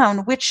this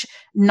town, which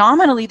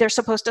nominally they're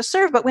supposed to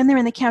serve. But when they're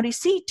in the county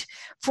seat,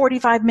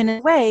 45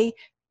 minutes away,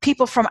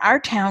 people from our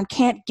town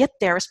can't get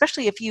there,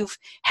 especially if you've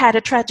had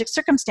a tragic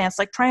circumstance,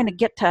 like trying to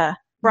get to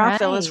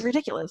Brockville is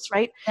ridiculous,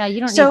 right? Yeah, you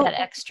don't need that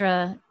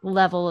extra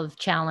level of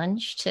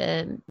challenge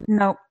to...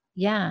 No.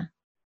 Yeah.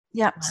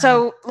 Yeah. Wow.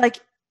 So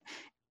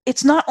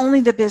it's not only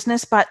the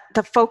business, but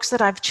the folks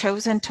that I've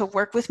chosen to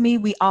work with me,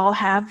 we all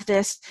have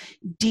this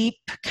deep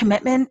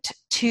commitment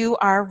to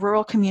our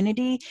rural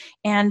community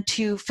and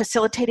to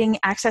facilitating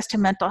access to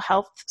mental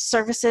health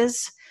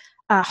services,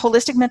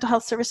 holistic mental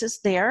health services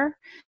there.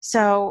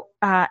 So,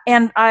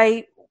 and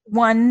I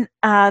won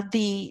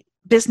the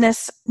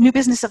New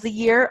Business of the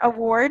Year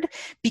award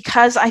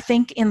because I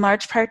think in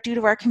large part due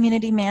to our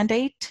community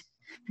mandate.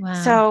 Wow.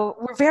 So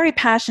we're very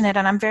passionate,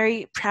 and I'm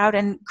very proud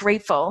and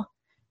grateful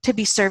to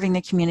be serving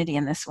the community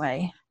in this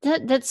way.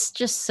 That's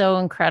just so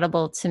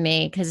incredible to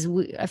me, because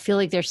I feel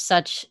like there's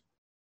such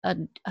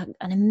an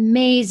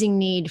amazing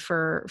need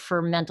for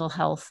mental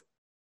health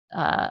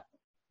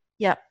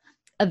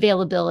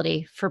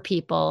availability for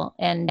people,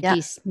 and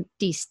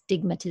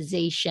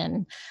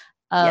destigmatization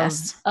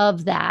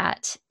of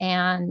that.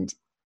 And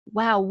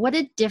wow, what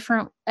a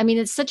different,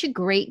 it's such a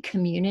great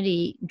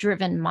community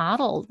driven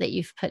model that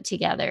you've put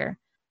together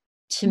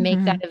to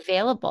make that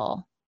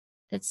available.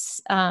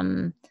 It's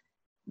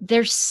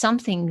there's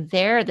something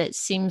there that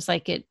seems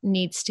like it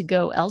needs to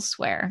go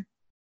elsewhere.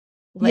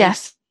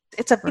 Yes,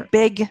 it's a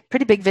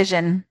pretty big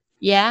vision.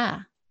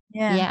 Yeah.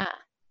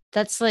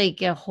 That's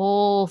like a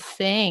whole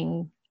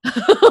thing.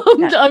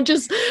 I'm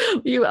just,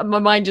 my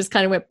mind just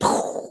kind of went.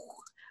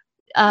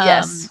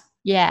 Yes.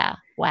 Yeah.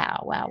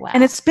 Wow.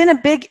 And it's been a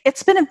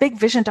big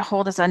vision to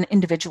hold as an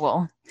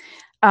individual.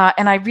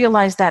 And I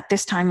realized that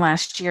this time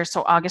last year,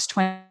 so August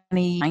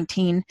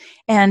 2019,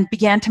 and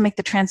began to make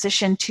the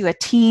transition to a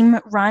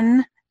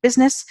team-run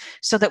business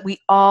so that we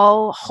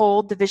all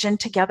hold the vision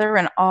together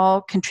and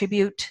all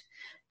contribute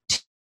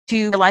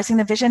to realizing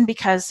the vision,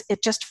 because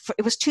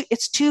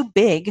it's too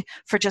big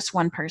for just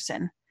one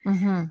person.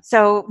 Mm-hmm.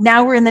 So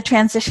now we're in the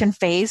transition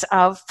phase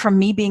from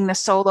me being the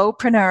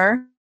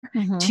solopreneur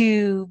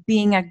to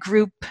being a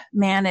group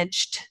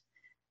managed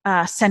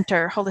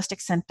holistic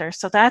center.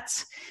 So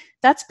that's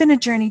been a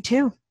journey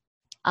too.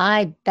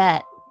 I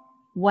bet.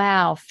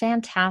 Wow.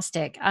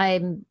 Fantastic.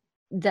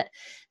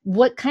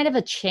 What kind of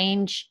a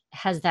change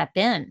has that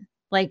been?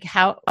 Like,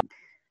 how,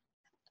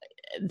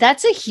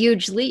 that's a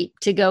huge leap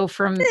to go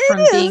from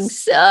being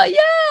so,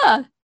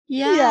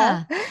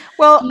 yeah.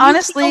 Well, do you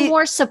honestly, feel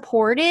more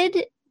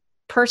supported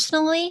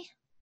personally?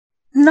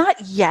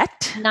 Not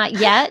yet.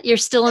 You're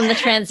still in the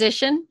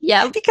transition.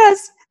 Yeah.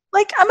 Because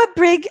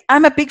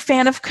I'm a big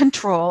fan of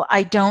control.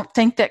 I don't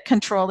think that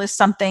control is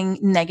something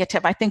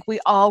negative. I think we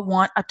all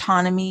want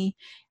autonomy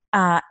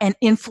and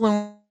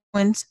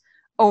influence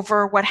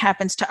over what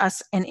happens to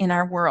us and in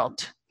our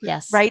world.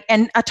 Yes. Right.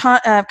 And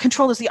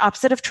control is the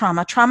opposite of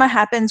trauma. Trauma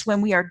happens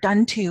when we are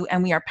done to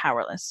and we are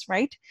powerless.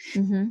 Right.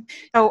 Mm-hmm.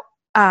 So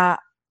I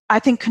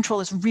think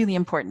control is really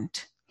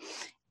important.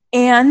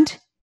 And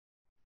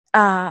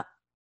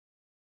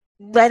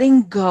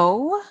letting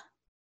go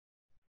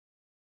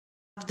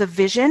of the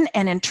vision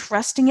and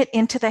entrusting it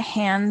into the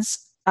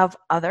hands of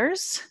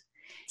others.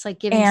 It's like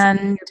giving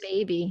somebody your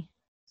baby.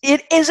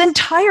 It is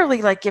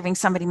entirely like giving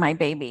somebody my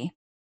baby.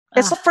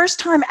 It's the first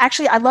time,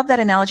 actually, I love that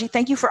analogy.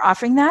 Thank you for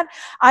offering that.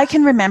 I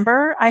can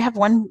remember, I have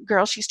one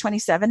girl, she's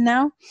 27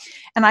 now,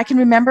 and I can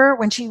remember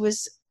when she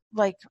was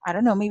like, I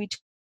don't know, maybe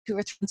 2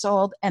 or 3 months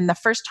old, and the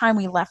first time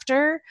we left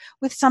her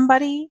with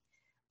somebody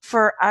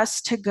for us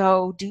to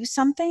go do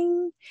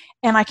something,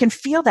 and I can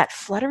feel that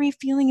fluttery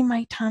feeling in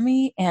my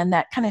tummy and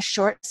that kind of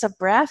shortness of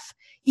breath.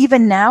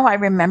 Even now, I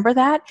remember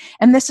that,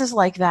 and this is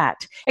like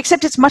that,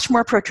 except it's much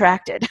more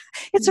protracted.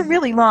 It's a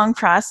really long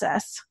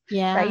process.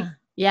 Yeah. Right?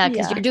 Yeah,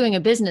 because you're doing a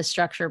business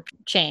structure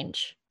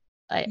change.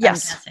 Yes. I'm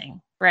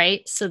guessing,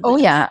 right? So. Oh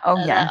yeah.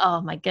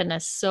 Oh my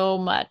goodness, so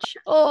much.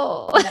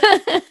 Oh.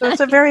 So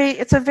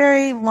it's a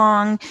very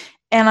long,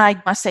 and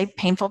I must say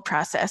painful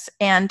process.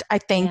 And I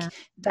think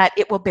that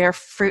it will bear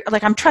fruit.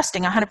 Like, I'm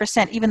trusting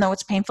 100%, even though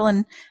it's painful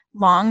and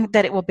long,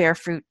 that it will bear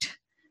fruit.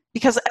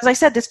 Because as I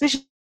said, this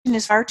vision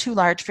is far too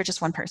large for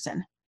just one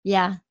person.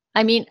 Yeah.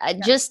 I mean,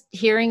 just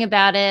hearing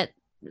about it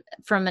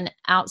from an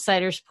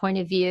outsider's point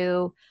of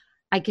view,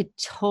 I could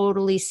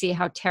totally see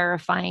how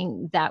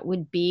terrifying that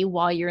would be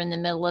while you're in the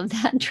middle of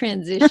that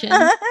transition.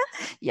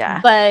 Yeah.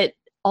 But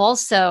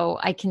also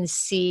I can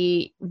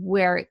see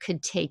where it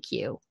could take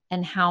you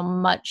and how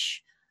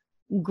much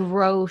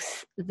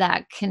growth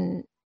that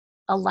can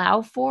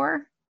allow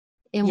for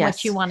in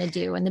what you Yes. want to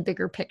do in the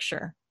bigger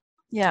picture.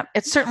 Yeah.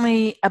 It's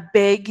certainly a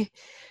big,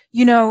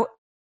 you know,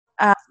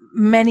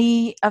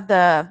 many of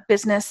the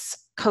business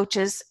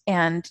coaches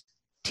and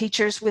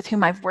teachers with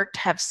whom I've worked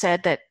have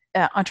said that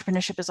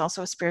entrepreneurship is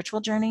also a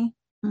spiritual journey,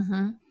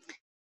 Mm-hmm.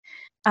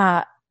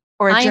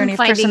 or a I am journey of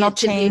finding personal it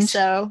to be change.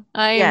 so.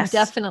 I am Yes.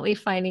 definitely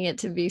finding it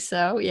to be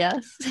so.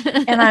 Yes.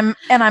 And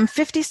I'm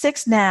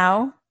 56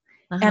 now,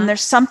 and Uh-huh.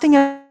 there's something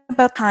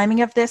about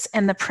timing of this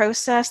and the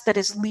process that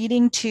is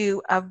leading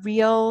to a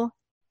real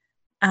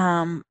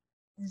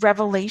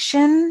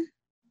revelation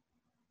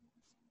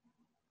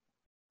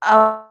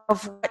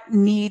of what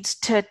needs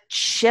to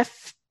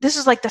shift. This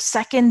is like the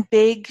second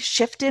big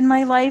shift in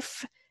my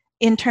life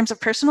in terms of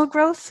personal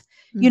growth,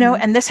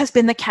 Mm-hmm. and this has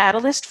been the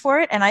catalyst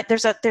for it. And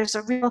there's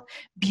a real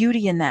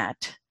beauty in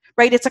that,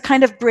 right? It's a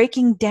kind of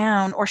breaking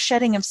down or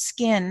shedding of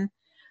skin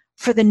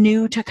for the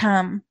new to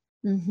come.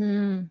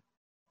 Mm-hmm.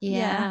 Yeah.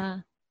 Yeah.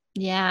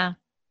 Yeah.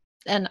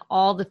 And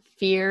all the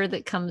fear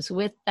that comes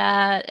with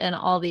that, and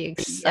all the Yep.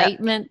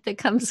 excitement that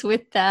comes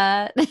with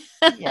that.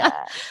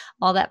 Yeah.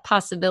 All that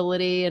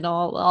possibility and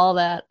all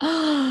that.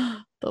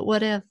 But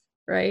what if,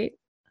 right?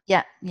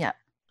 Yeah. Yeah.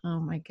 Oh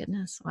my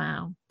goodness.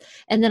 Wow.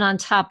 And then on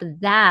top of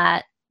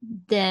that,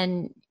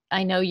 then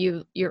I know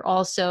you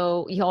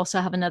also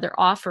have another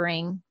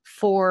offering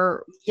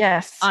for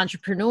Yes.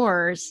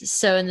 entrepreneurs.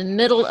 So in the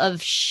middle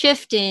of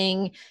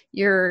shifting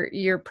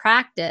your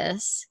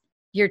practice,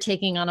 you're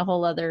taking on a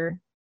whole other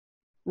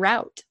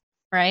route,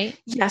 right?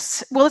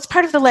 Yes. Well, it's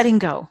part of the letting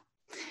go.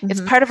 It's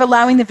Mm-hmm. part of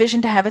allowing the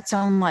vision to have its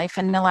own life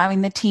and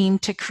allowing the team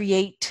to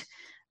create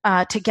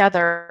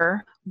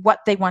together what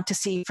they want to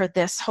see for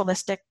this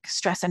holistic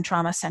stress and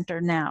trauma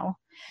center now.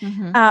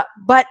 Mm-hmm.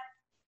 But,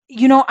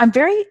 I'm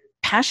very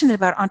passionate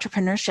about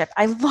entrepreneurship.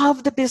 I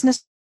love the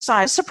business side.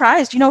 I was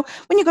surprised,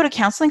 when you go to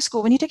counseling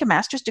school, when you take a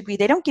master's degree,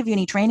 they don't give you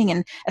any training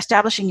in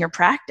establishing your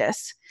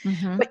practice.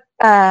 Mm-hmm. But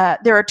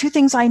there are two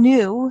things I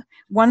knew.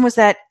 One was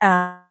that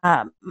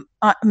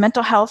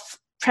mental health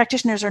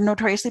practitioners are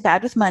notoriously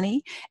bad with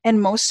money,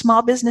 and most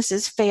small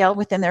businesses fail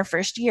within their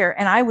first year.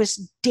 And I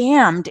was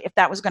damned if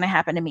that was going to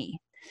happen to me.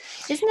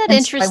 Isn't that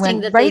And so I interesting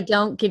went that they right.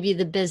 don't give you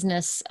the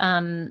business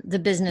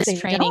They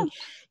training? don't.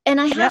 And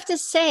I have Yep. to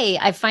say,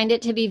 I find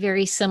it to be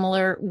very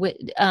similar with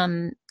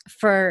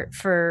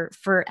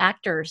for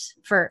actors.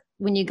 For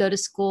when you go to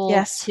school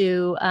Yes.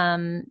 to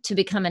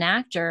become an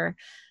actor,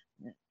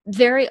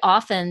 very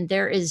often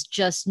there is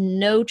just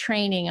no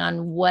training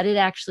on what it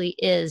actually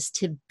is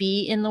to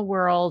be in the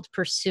world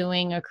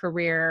pursuing a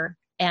career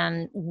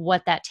and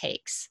what that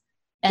takes.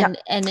 Yep.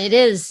 And it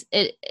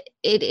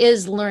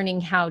is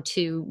learning how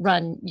to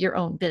run your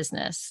own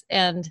business.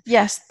 And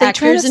Yes. They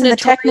train actors are us in the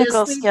technical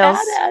notoriously bad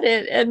skills. at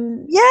it,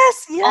 and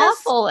Yes. Yes.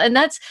 awful.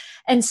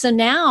 And so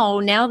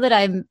now that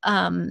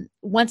I'm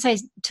once I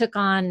took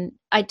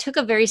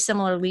a very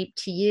similar leap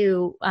to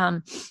you.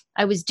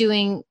 I was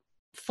doing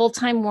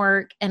full-time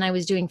work, and I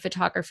was doing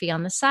photography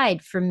on the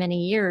side for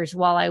many years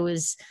while I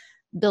was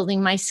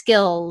building my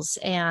skills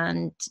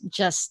and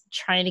just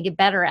trying to get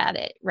better at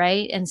it,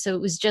 right? And so it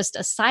was just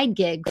a side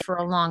gig for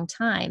a long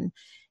time.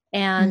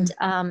 And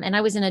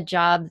I was in a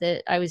job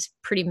that I was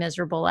pretty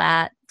miserable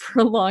at for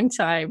a long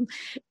time.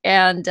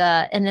 And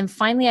then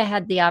finally I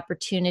had the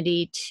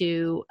opportunity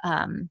to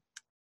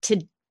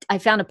I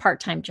found a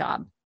part-time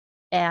job.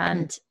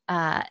 And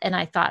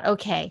I thought,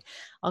 okay,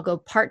 I'll go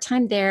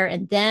part-time there.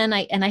 And then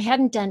I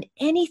hadn't done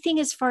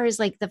anything as far as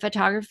like the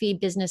photography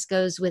business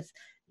goes, with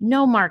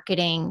no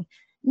marketing,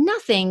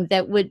 nothing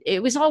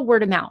it was all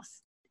word of mouth,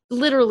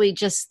 literally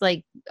just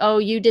like, oh,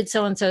 you did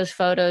so-and-so's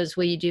photos,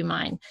 will you do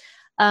mine?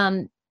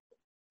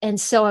 And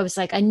so I was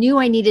like, I knew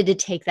I needed to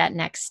take that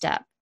next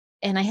step,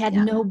 and I had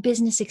no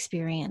business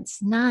experience,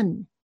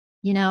 none,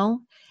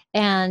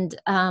 and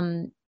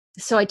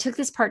so I took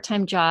this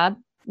part-time job,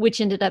 which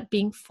ended up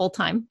being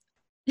full-time.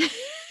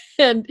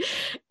 and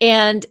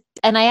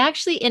I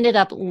actually ended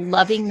up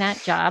loving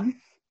that job.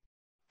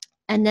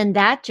 And then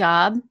that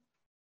job,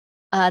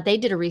 they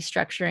did a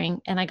restructuring,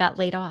 and I got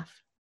laid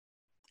off.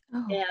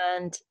 Oh.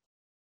 And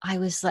I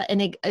was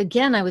like,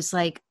 again, I was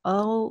like,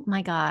 oh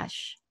my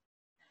gosh.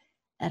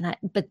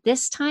 But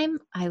this time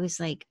I was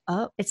like,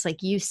 oh, it's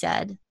like you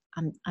said,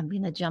 I'm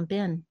going to jump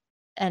in.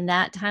 And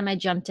that time I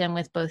jumped in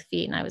with both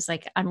feet, and I was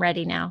like, I'm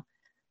ready now.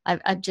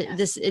 I've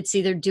just, it's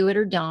either do it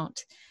or don't.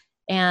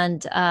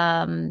 And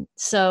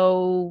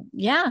so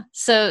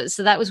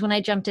that was when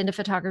I jumped into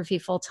photography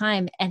full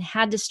time and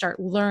had to start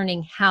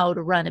learning how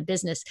to run a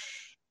business.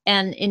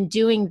 And in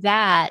doing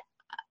that,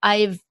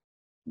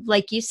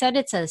 like you said,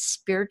 it's a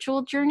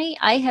spiritual journey.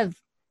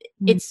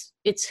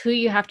 It's who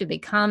you have to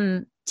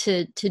become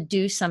to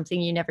do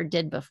something you never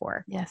did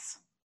before. Yes.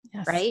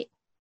 Right?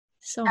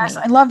 So yes,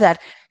 amazing. I love that.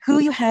 Who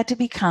you had to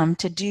become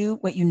to do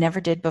what you never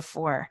did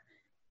before.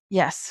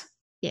 Yes.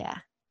 Yeah.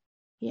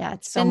 Yeah,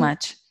 it's so been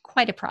much.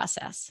 quite a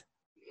process.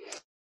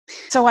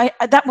 So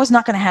that was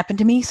not going to happen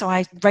to me. So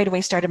I right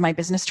away started my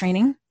business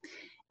training.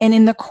 And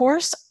in the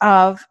course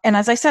of, and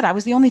as I said, I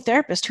was the only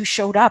therapist who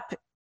showed up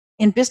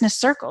in business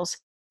circles.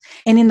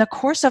 And in the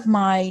course of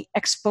my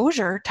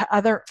exposure to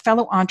other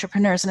fellow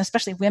entrepreneurs, and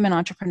especially women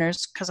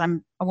entrepreneurs, because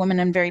I'm a woman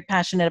and very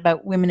passionate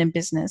about women in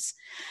business,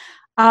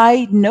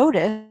 I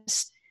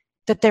noticed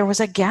that there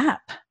was a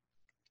gap,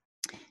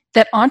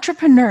 that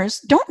entrepreneurs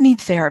don't need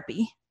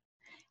therapy.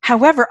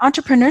 However,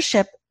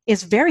 entrepreneurship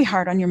is very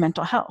hard on your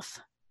mental health.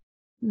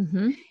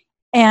 Mm-hmm.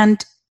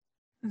 And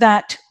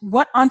that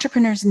what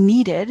entrepreneurs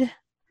needed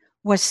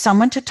was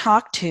someone to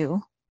talk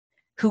to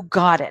who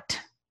got it,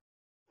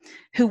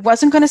 who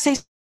wasn't going to say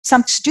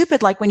something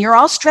stupid like when you're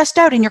all stressed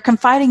out and you're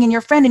confiding in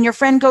your friend and your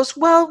friend goes,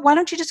 well, why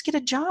don't you just get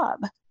a job?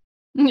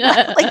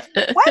 Like,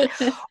 what?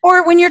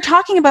 Or when you're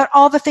talking about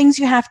all the things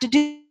you have to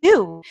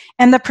do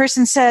and the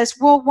person says,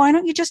 well, why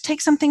don't you just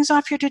take some things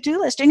off your to-do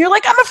list? And you're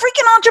like, I'm a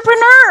freaking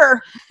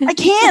entrepreneur. I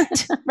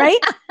can't, right?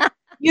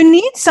 You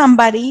need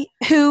somebody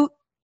who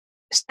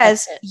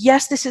says,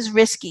 yes, this is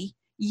risky.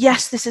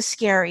 Yes, this is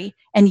scary.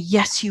 And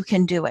yes, you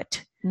can do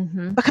it.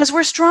 Mm-hmm. Because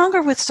we're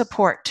stronger with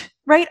support,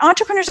 right?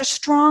 Entrepreneurs are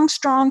strong,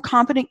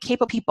 competent,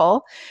 capable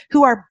people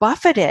who are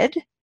buffeted,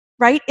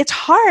 right? It's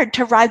hard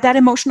to ride that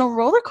emotional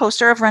roller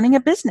coaster of running a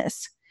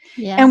business.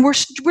 Yeah. And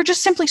we're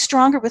just simply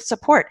stronger with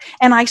support.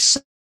 And I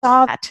saw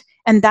that.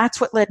 And that's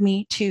what led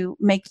me to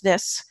make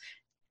this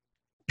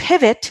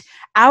pivot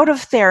out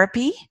of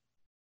therapy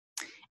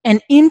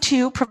and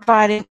into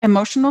providing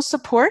emotional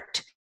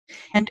support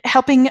and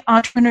helping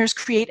entrepreneurs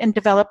create and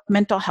develop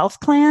mental health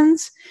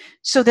plans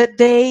so that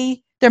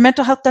their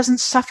mental health doesn't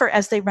suffer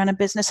as they run a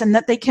business, and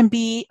that they can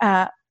be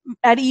at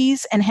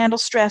ease and handle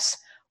stress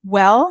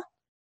well,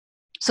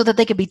 so that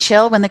they can be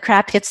chill when the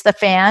crap hits the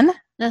fan.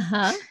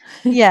 Uh-huh.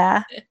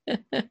 Yeah.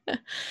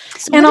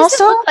 So and what does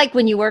also, it look like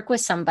when you work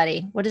with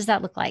somebody? What does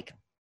that look like?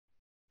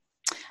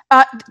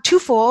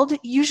 Twofold.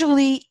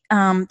 Usually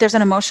there's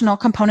an emotional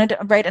component,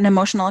 right? An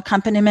emotional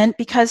accompaniment,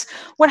 because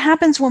what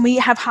happens when we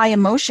have high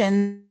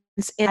emotions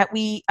is that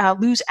we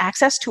lose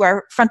access to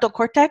our frontal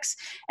cortex.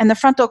 And the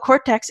frontal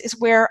cortex is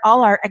where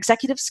all our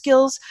executive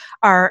skills,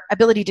 our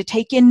ability to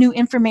take in new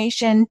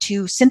information,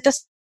 to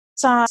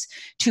synthesize,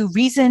 to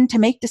reason, to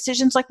make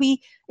decisions,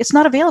 it's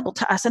not available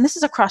to us. And this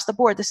is across the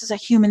board. This is a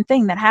human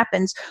thing that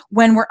happens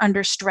when we're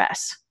under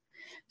stress.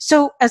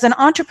 So as an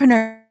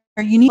entrepreneur,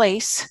 you need a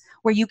place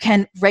where you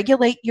can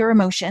regulate your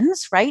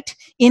emotions, right?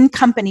 In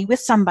company with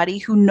somebody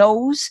who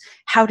knows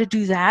how to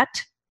do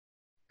that,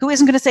 who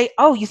isn't going to say,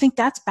 oh, you think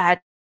that's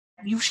bad?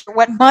 You sure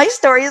what my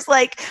story is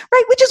like,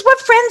 right? Which is what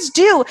friends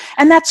do.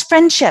 And that's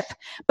friendship.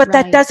 But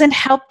Right. That doesn't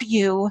help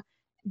you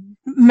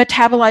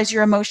metabolize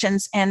your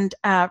emotions and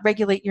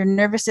regulate your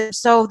nervous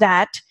system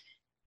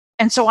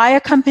so I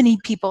accompany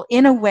people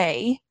in a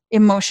way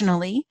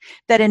emotionally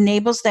that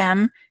enables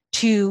them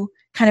to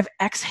kind of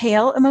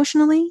exhale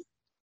emotionally.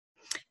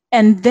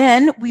 And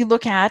then we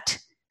look at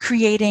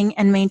creating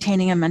and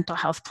maintaining a mental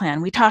health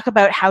plan. We talk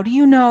about how do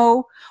you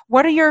know,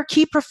 what are your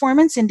key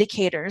performance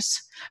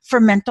indicators for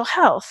mental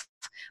health?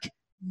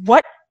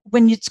 What,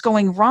 when it's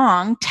going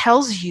wrong,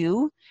 tells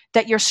you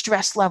that your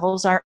stress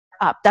levels are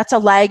up? That's a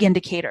lag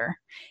indicator.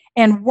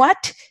 And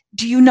what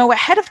do you know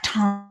ahead of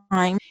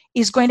time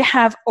is going to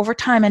have over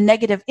time a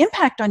negative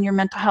impact on your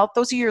mental health?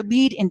 Those are your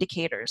lead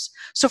indicators.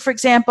 So for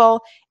example,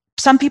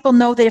 some people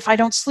know that if I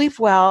don't sleep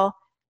well,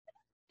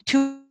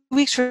 2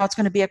 weeks from now it's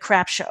going to be a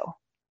crap show,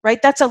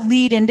 right? That's a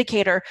lead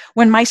indicator.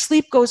 When my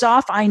sleep goes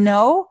off, I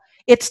know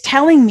it's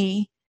telling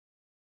me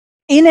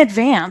in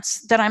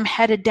advance that I'm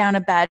headed down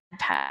a bad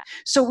path.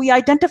 So we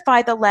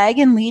identify the lag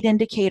and lead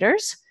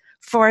indicators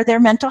for their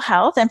mental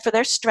health and for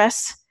their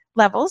stress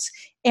levels,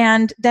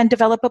 and then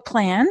develop a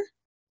plan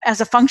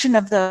as a function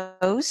of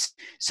those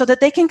so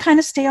that they can kind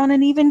of stay on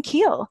an even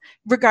keel,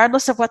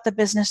 regardless of what the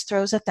business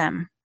throws at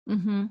them.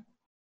 Mm-hmm.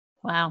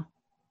 Wow.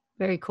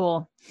 Very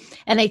cool.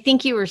 And I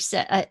think you were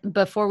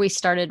before we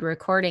started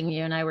recording,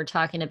 you and I were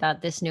talking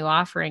about this new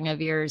offering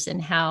of yours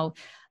and how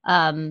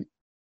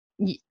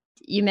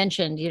you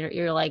mentioned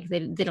you're like they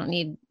don't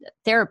need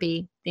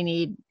therapy, they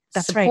need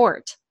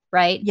support,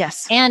 right?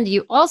 Yes. And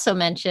you also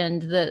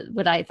mentioned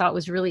what I thought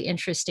was really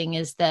interesting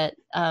is that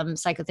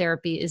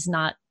psychotherapy is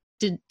not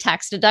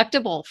tax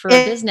deductible for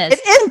a business.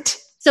 It isn't.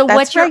 So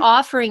what you're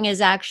offering is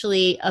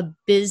actually a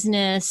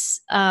business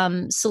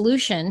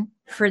solution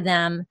for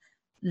them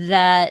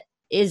that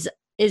is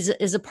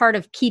a part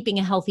of keeping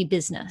a healthy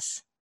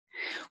business.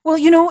 Well,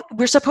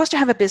 we're supposed to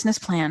have a business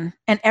plan,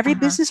 and every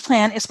business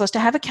plan is supposed to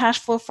have a cash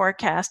flow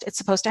forecast. It's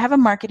supposed to have a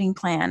marketing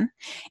plan,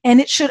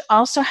 and it should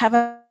also have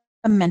a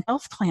mental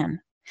health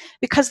plan,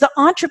 because the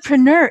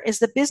entrepreneur is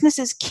the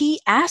business's key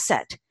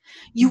asset.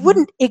 You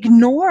wouldn't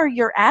ignore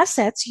your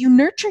assets. You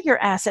nurture your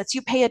assets.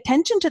 You pay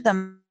attention to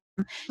them.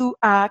 You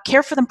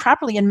care for them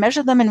properly and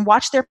measure them and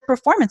watch their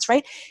performance,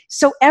 right?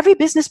 So every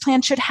business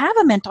plan should have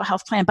a mental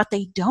health plan, but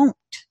they don't.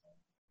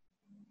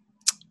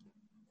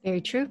 Very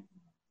true.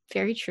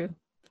 Very true.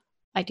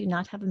 I do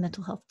not have a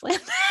mental health plan.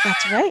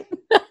 That's right.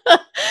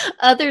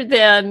 Other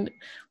than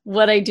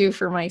what I do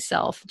for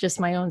myself, just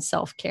my own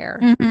self-care.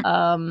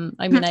 Mm-hmm.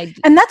 I mean,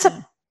 and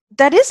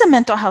that is a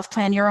mental health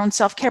plan, your own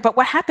self-care. But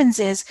what happens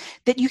is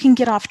that you can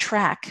get off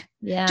track.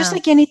 Yeah. Just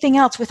like anything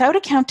else, without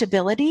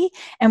accountability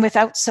and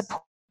without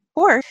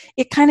support,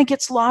 it kind of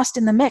gets lost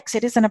in the mix.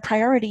 It isn't a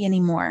priority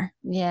anymore.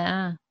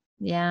 Yeah.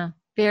 Yeah.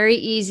 Very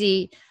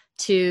easy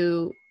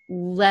to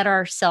let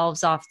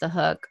ourselves off the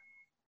hook,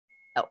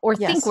 or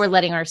think we're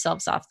letting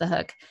ourselves off the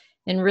hook.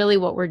 And really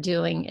what we're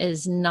doing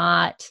is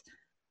not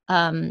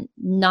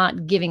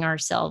giving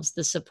ourselves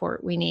the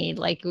support we need.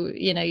 Like,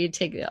 you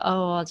take,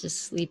 I'll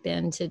just sleep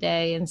in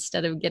today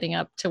instead of getting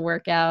up to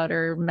work out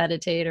or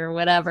meditate or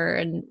whatever.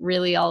 And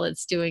really all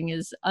it's doing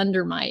is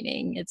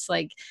undermining. It's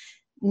like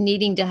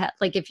needing to have,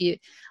 like,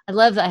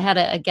 I had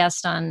a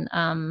guest on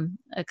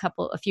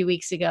a few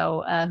weeks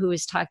ago who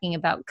was talking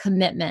about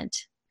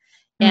commitment.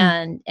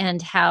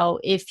 And how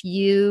if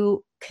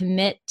you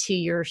commit to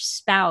your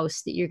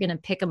spouse that you're going to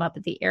pick them up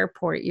at the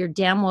airport, you're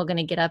damn well going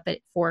to get up at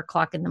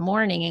 4:00 in the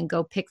morning and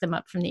go pick them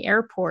up from the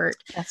airport.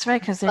 That's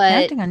right, because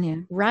they're counting on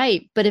you.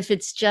 Right. But if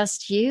it's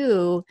just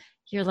you,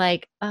 you're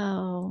like,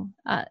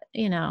 that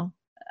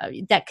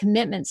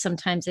commitment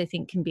sometimes I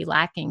think can be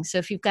lacking. So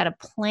if you've got a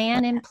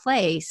plan in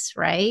place,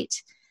 right,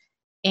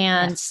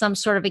 and some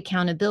sort of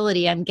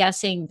accountability, I'm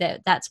guessing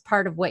that that's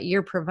part of what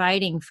you're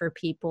providing for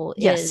people.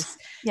 Yes.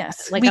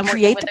 Like, we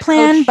create the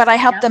plan, but I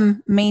help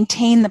them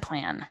maintain the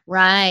plan.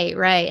 Right.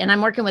 And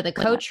I'm working with a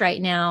coach right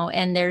now,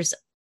 and there's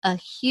a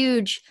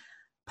huge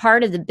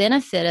part of the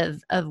benefit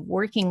of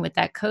working with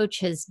that coach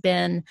has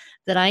been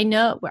that I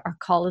know our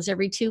call is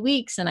every 2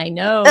 weeks, and I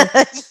know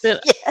that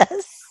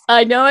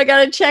I know I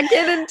got to check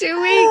in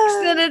 2 weeks,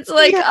 and it's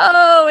like,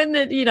 and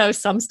then,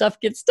 some stuff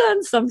gets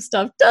done, some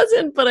stuff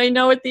doesn't, but I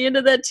know at the end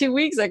of that 2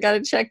 weeks, I got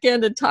to check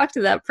in and talk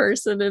to that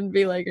person and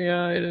be like,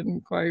 I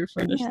didn't quite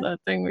finish that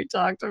thing we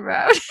talked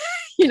about,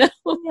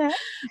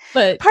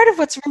 But part of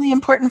what's really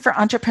important for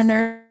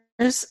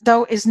entrepreneurs,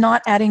 though, is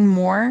not adding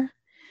more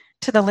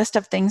to the list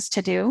of things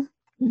to do.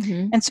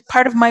 Mm-hmm. And so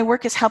part of my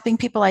work is helping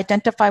people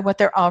identify what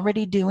they're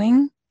already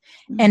doing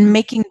and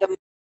making the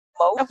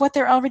most of what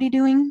they're already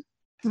doing.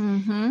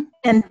 Mm-hmm.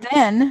 And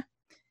then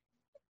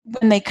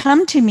when they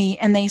come to me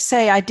and they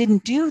say, I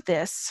didn't do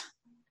this,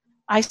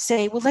 I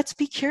say, well, let's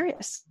be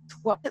curious.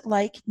 What was it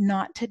like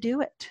not to do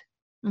it?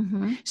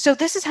 Mm-hmm. So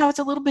this is how it's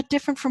a little bit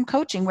different from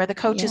coaching, where the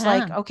coach is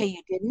like, okay,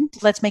 you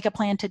didn't, let's make a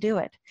plan to do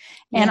it.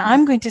 And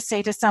I'm going to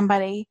say to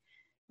somebody,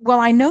 well,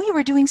 I know you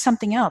were doing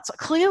something else.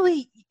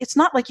 Clearly, it's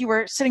not like you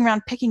were sitting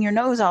around picking your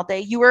nose all day.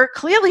 You were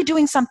clearly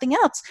doing something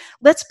else.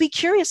 Let's be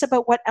curious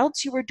about what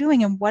else you were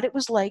doing and what it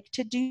was like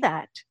to do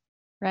that.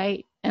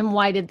 Right. And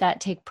why did that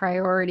take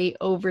priority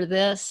over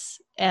this?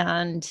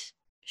 And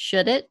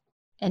should it?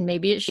 And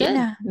maybe it should.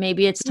 Yeah.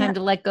 Maybe it's time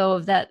to let go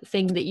of that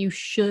thing that you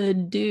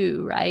should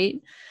do,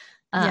 right?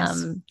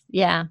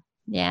 Yeah.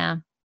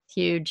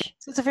 Huge.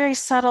 So it's a very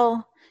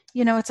subtle,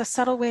 it's a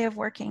subtle way of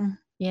working.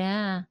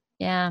 Yeah.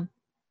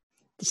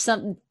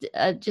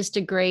 Just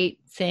a great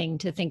thing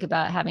to think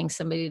about, having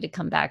somebody to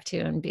come back to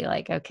and be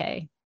like,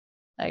 okay,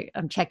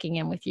 I'm checking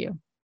in with you.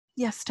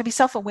 Yes. To be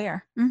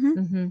self-aware. Mm-hmm.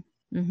 Mm-hmm.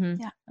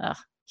 Mm-hmm. Yeah. Oh,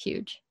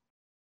 huge.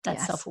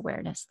 That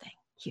self-awareness thing.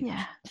 Huge.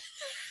 Yeah.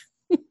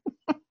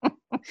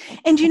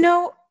 And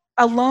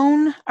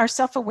alone, our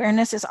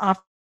self-awareness is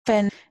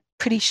often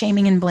pretty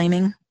shaming and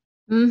blaming.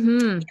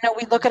 Mm-hmm.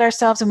 We look at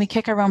ourselves and we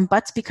kick our own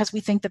butts because we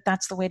think that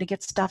that's the way to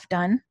get stuff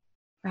done.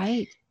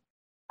 Right.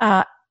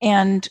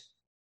 And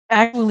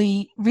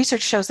actually,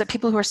 research shows that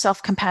people who are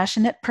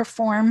self-compassionate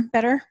perform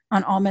better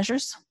on all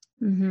measures.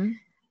 Mm-hmm.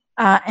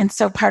 And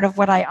so part of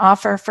what I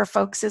offer for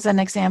folks is an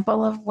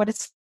example of what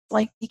it's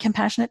like to be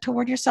compassionate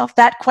toward yourself.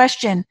 That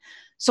question,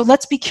 so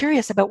let's be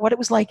curious about what it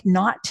was like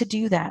not to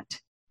do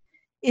that,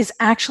 is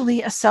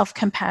actually a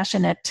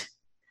self-compassionate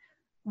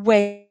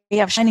way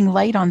of shining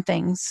light on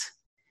things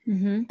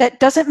that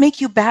doesn't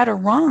make you bad or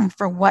wrong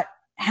for what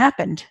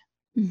happened.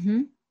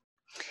 Mm-hmm.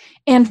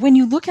 And when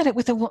you look at it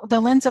with the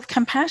lens of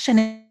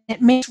compassion,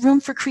 it makes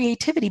room for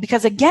creativity.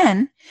 Because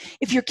again,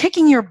 if you're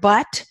kicking your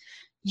butt,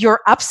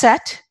 you're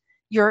upset,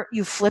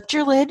 you flipped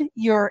your lid,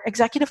 your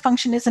executive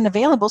function isn't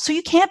available, so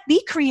you can't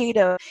be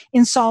creative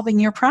in solving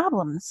your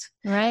problems.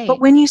 Right. But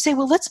when you say,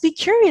 well, let's be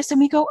curious, and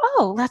we go,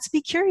 let's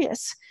be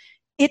curious,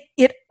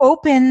 it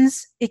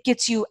opens, it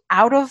gets you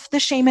out of the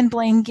shame and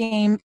blame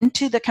game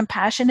into the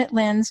compassionate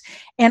lens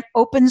and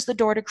opens the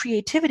door to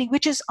creativity,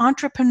 which is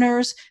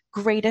entrepreneurs'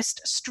 greatest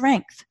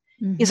strength,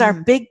 is our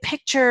big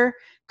picture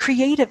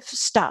creative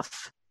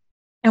stuff.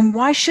 And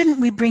why shouldn't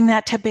we bring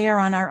that to bear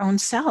on our own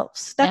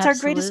selves? That's our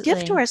greatest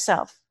gift to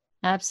ourselves.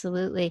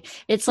 Absolutely.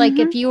 It's like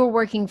if you were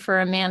working for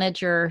a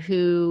manager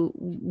who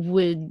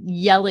would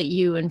yell at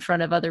you in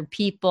front of other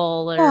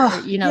people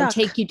or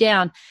take you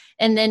down.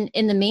 And then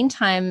in the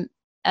meantime,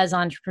 as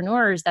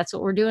entrepreneurs, that's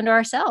what we're doing to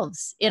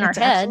ourselves in our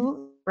head,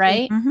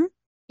 right? Mm-hmm.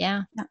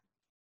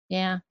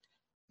 Yeah.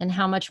 And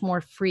how much more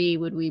free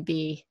would we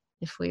be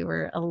if we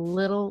were a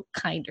little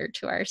kinder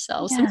to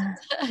ourselves? Yeah.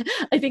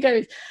 I think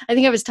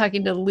I was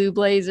talking to Lou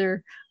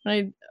Blazer.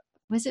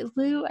 Was it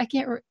Lou? I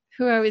can't remember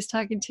who I was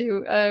talking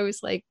to. I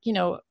was like,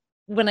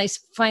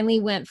 finally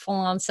went full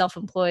on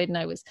self-employed, and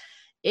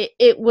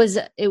it was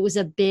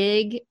a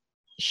big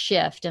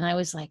shift. And I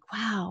was like,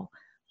 wow,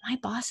 my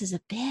boss is a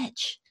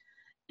bitch.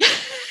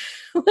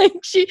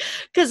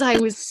 Because I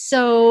was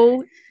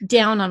so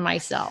down on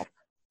myself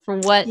for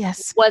what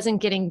Yes.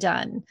 wasn't getting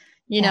done,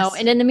 Yes.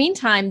 and in the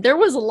meantime, there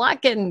was a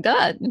lot getting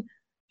done.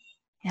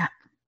 Yeah.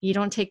 You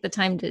don't take the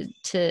time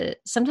to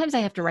sometimes I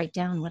have to write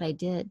down what I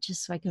did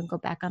just so I can go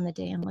back on the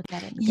day and look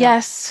at it and go,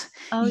 yes.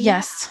 oh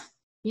Yes.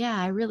 yeah,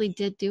 I really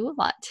did do a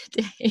lot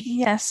today.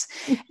 Yes.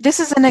 This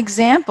is an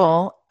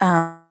example,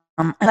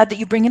 I'm glad that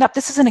you bring it up.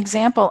 This is an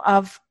example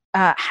of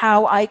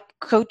how I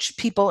coach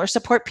people or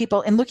support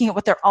people in looking at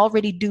what they're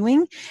already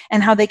doing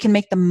and how they can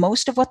make the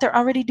most of what they're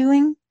already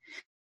doing.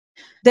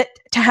 That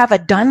to have a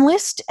done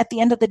list at the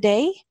end of the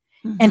day,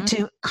 and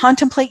to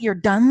contemplate your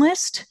done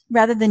list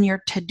rather than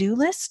your to-do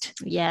list.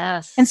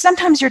 Yes. And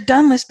sometimes your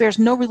done list bears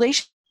no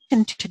relation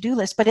to to-do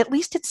list, but at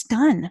least it's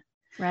done.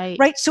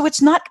 Right. So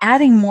it's not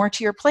adding more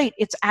to your plate.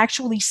 It's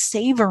actually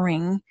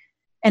savoring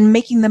and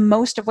making the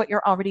most of what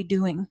you're already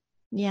doing.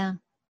 Yeah.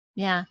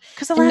 Yeah.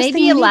 Because the last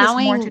thing you need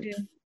is more to do.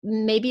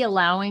 Maybe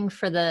allowing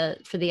for the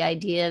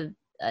idea.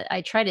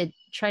 I try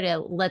to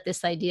let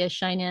this idea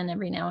shine in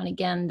every now and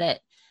again that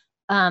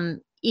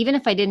even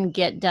if I didn't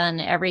get done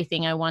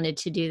everything I wanted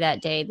to do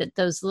that day, that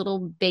those little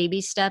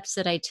baby steps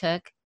that I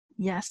took,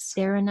 yes,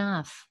 they're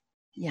enough.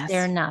 Yes,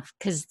 they're enough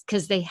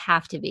because they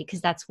have to be, because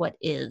that's what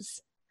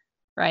is,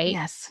 right?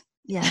 Yes.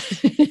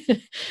 Yes.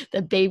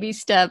 The baby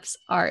steps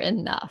are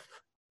enough.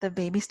 The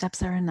baby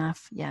steps are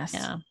enough. Yes.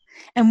 Yeah.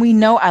 And we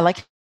know, I like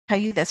to tell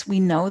you this,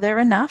 we know they're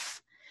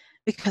enough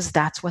because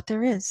that's what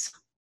there is.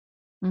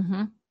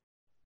 Mm-hmm.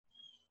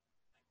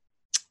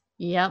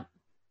 Yep.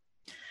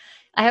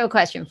 I have a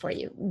question for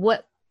you.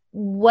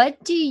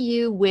 What do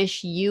you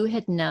wish you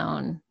had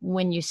known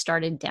when you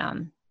started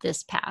down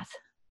this path?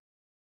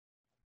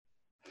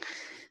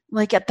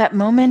 Like at that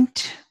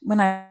moment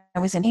when I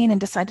was in pain and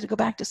decided to go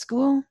back to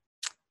school?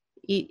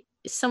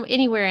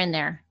 Anywhere in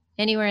there.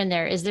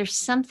 Is there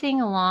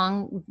something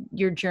along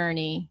your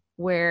journey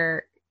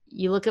where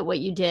you look at what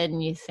you did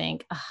and you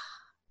think, oh,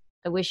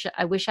 I wish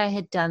I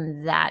had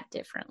done that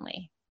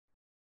differently?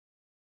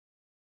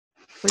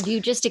 Or do you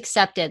just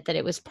accept it that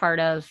it was part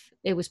of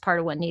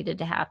what needed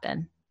to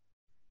happen?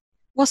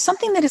 Well,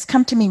 something that has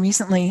come to me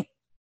recently,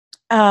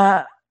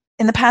 in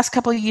the past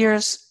couple of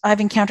years, I've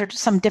encountered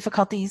some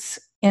difficulties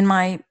in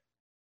my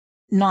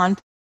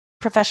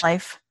non-professional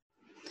life.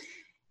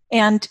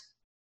 And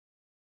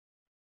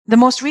the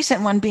most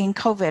recent one being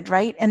COVID,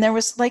 right? And there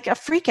was like a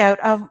freak out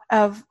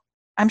of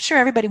I'm sure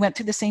everybody went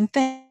through the same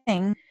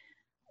thing,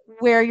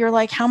 where you're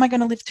like, how am I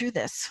going to live through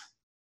this?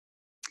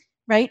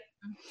 Right?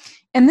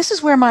 And this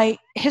is where my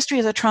history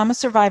as a trauma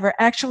survivor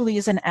actually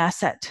is an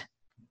asset.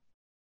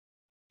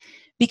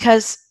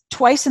 Because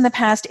twice in the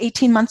past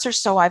 18 months or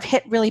so, I've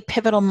hit really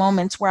pivotal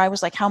moments where I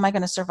was like, how am I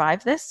going to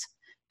survive this?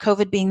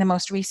 COVID being the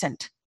most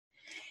recent.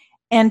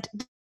 And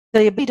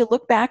the ability to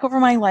look back over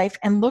my life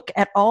and look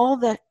at all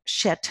the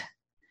shit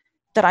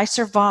that I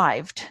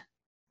survived.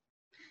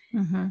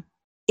 Mm-hmm.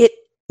 It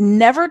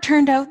never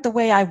turned out the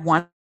way I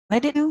wanted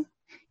it to.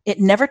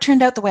 It never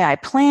turned out the way I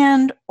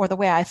planned or the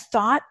way I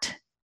thought.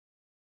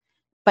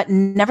 But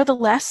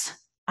nevertheless,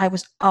 I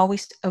was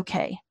always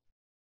okay.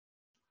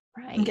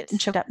 Right. I'm getting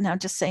choked up now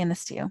just saying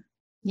this to you.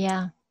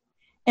 Yeah.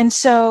 And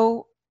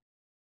so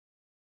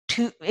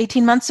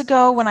 18 months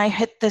ago when I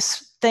hit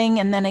this thing,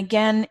 and then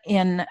again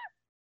in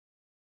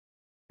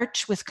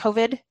March with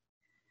COVID,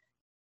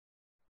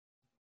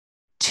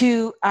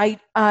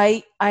 I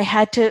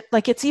had to,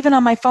 like, it's even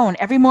on my phone.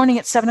 Every morning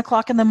at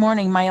 7:00 in the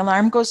morning, my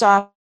alarm goes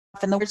off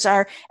and the words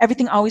are,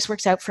 everything always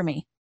works out for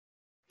me.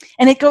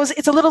 And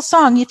it's a little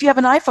song. If you have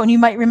an iPhone, you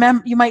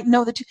might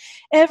know the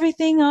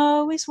everything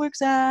always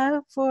works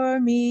out for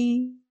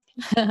me.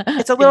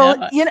 It's a little,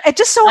 it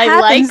just so happens I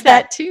like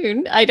that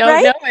tune. I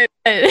don't know it.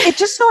 It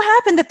just so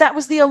happened that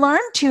was the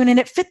alarm tune and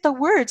it fit the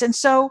words. And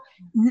so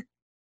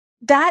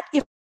that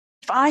if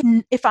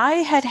I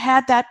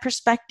had that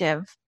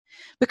perspective,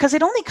 because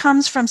it only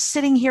comes from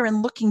sitting here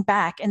and looking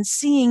back and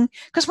seeing,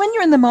 because when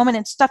you're in the moment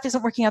and stuff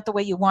isn't working out the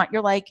way you want,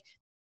 you're like,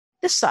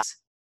 this sucks.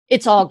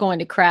 It's all going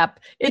to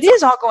crap. It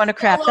is all going to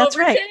crap. That's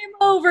right.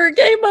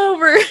 Game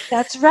over.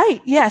 That's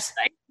right. Yes.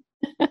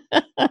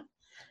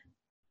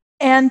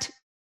 And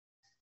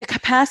the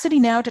capacity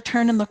now to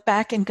turn and look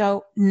back and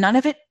go, none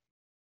of it,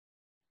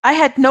 I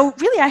had no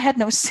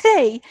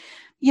say.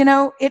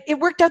 It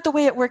worked out the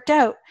way it worked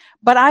out,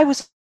 but I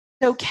was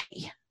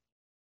okay.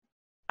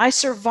 I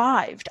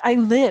survived. I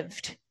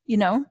lived,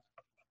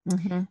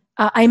 Mm-hmm.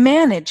 I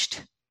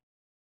managed.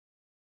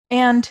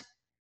 And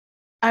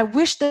I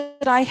wish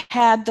that I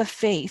had the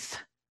faith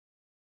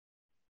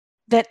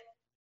that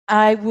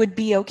I would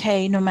be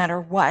okay no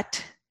matter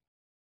what,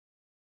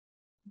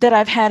 that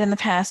I've had in the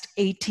past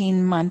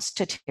 18 months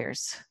to 2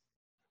 years.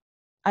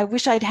 I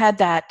wish I'd had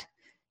that,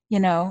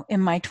 in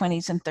my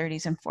 20s and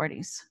 30s and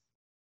 40s.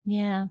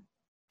 Yeah.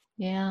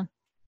 Yeah.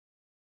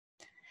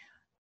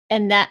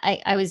 And that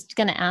I was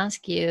going to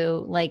ask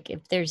you, like,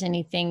 if there's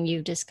anything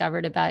you've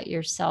discovered about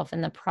yourself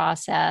in the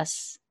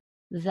process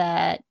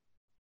that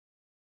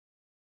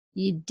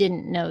you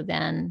didn't know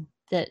then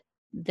that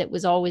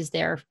was always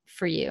there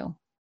for you.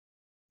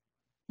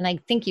 And I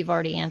think you've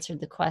already answered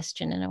the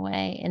question in a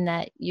way, in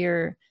that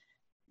you're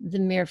the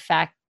mere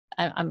fact,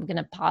 I'm going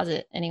to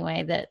posit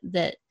anyway,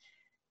 that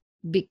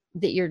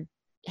you're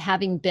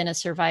having been a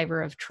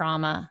survivor of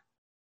trauma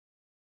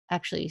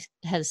actually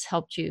has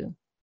helped you.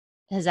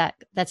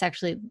 That's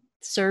actually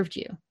served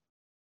you.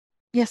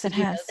 Yes, it has.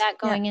 You know that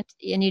going into,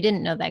 and you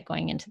didn't know that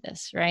going into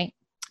this, right?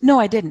 No,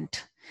 I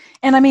didn't.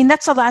 And I mean,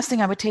 that's the last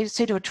thing I would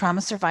say to a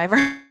trauma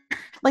survivor.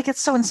 Like,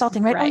 it's so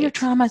insulting, right? Oh, your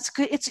trauma, it's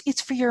good.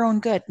 It's for your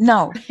own good.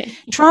 No,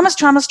 trauma's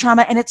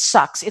trauma, and it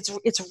sucks. It's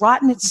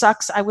rotten. It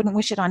sucks. I wouldn't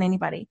wish it on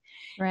anybody.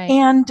 Right.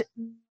 And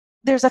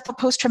there's a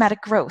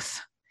post-traumatic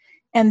growth.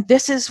 And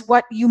this is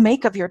what you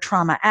make of your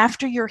trauma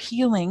after you're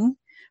healing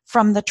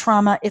from the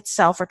trauma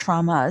itself, or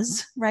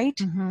traumas, right?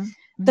 Mm-hmm.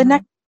 The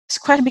next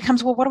question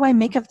becomes, well, what do I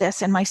make of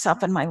this in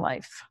myself and my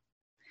life?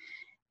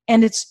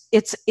 And it's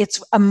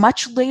a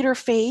much later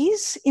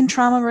phase in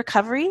trauma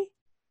recovery.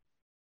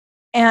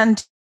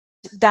 And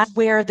that's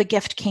where the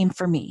gift came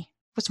for me.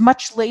 It was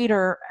much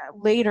later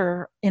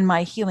in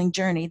my healing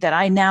journey that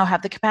I now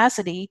have the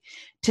capacity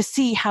to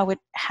see how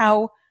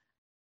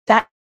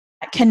that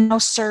can now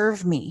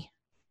serve me.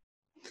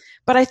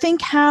 But I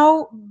think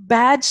how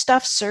bad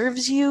stuff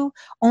serves you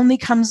only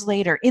comes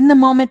later. In the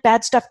moment,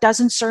 bad stuff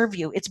doesn't serve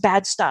you. It's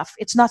bad stuff.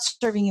 It's not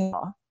serving you at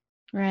all.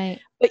 Right.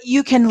 But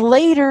you can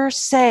later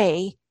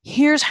say,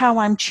 here's how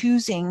I'm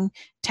choosing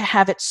to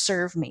have it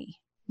serve me.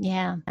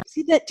 Yeah.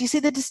 See that? Do you see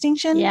the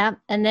distinction? Yeah.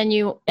 And then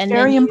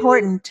very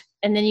important.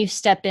 And then you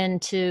step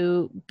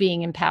into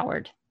being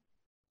empowered.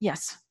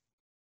 Yes.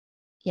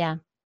 Yeah.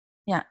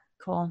 Yeah.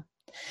 Cool.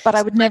 But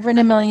I would never in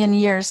a million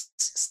years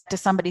to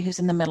somebody who's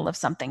in the middle of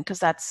something, because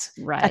that's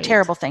a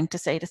terrible thing to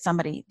say to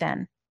somebody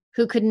then.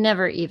 Who could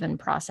never even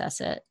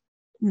process it.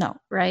 No.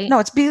 Right? No,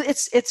 it's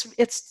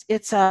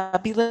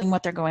belittling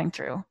what they're going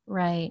through.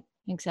 Right.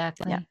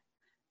 Exactly. Yeah.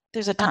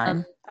 There's a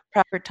time, a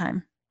proper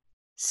time.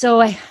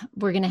 So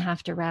we're going to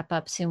have to wrap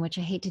up soon, which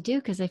I hate to do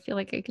because I feel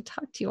like I could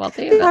talk to you all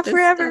day about this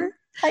forever.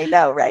 Stuff. I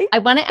know, right? I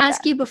want to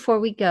ask you before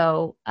we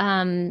go,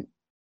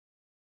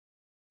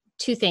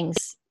 two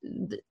things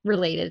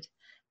related.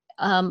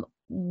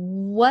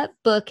 What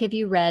book have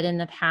you read in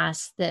the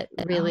past that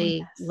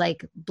really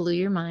like blew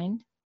your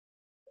mind?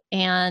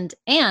 And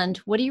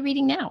what are you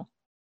reading now?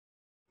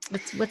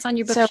 What's on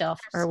your bookshelf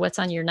or what's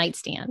on your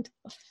nightstand?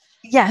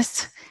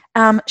 Yes.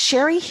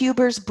 Sherry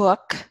Huber's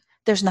book,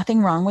 There's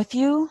Nothing Wrong with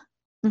You,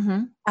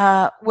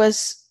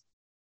 was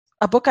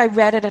a book I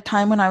read at a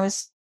time when I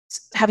was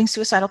having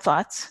suicidal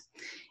thoughts.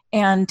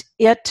 And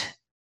it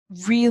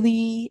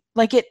really,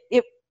 like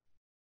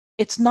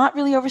it's not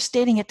really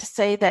overstating it to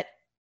say that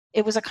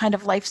it was a kind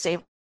of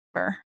lifesaver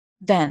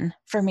then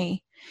for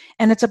me.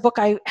 And it's a book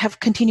I have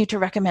continued to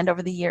recommend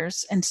over the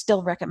years and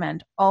still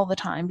recommend all the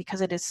time because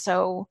it is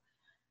so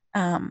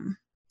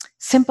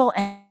simple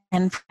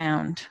and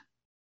profound.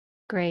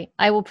 Great.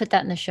 I will put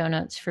that in the show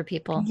notes for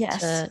people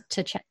yes.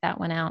 to check that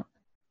one out.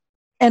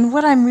 And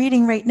what I'm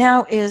reading right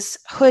now is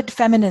Hood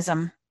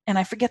Feminism, and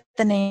I forget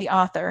the name of the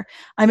author.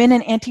 I'm in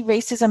an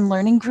anti-racism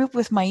learning group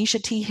with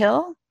Maisha T.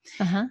 Hill,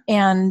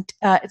 and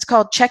it's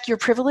called Check Your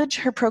Privilege.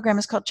 Her program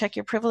is called Check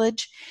Your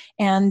Privilege,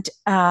 and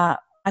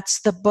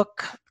that's the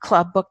book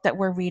club book that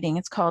we're reading.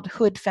 It's called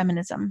Hood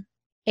Feminism.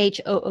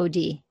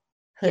 HOOD.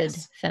 Hood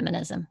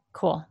Feminism.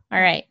 Cool.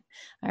 All right.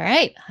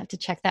 I have to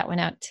check that one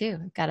out too.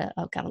 I've got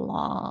a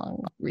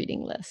long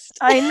reading list.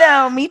 I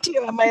know. Me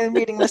too. My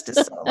reading list is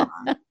so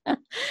long.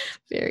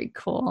 Very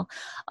cool.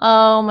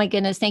 Oh my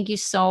goodness. Thank you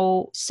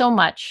so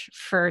much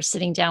for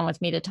sitting down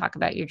with me to talk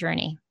about your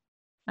journey.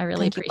 I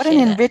really appreciate it.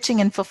 What an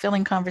enriching and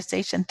fulfilling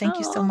conversation. Thank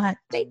you so much.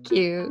 Thank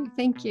you.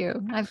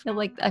 I feel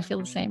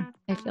the same.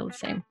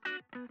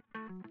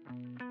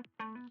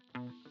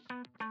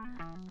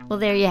 Well,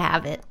 there you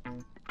have it.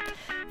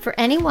 For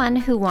anyone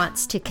who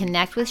wants to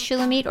connect with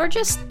Shulamit or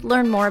just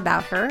learn more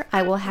about her,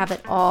 I will have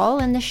it all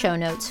in the show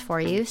notes for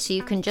you. So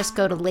you can just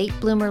go to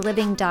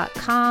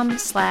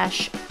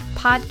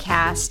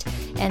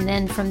latebloomerliving.com/podcast. And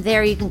then from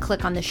there, you can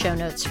click on the show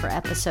notes for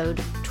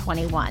episode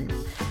 21.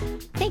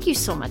 Thank you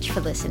so much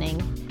for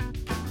listening.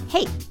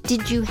 Hey,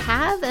 did you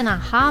have an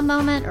aha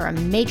moment or a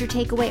major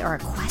takeaway or a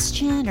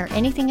question or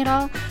anything at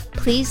all?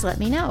 Please let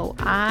me know.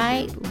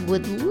 I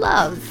would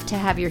love to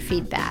have your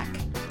feedback.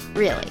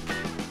 Really,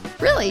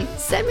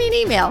 send me an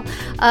email.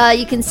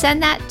 You can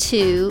send that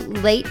to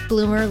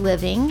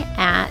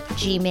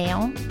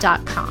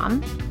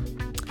latebloomerliving@gmail.com.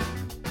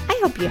 I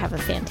hope you have a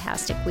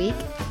fantastic week.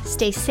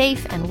 Stay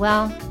safe and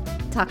well.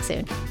 Talk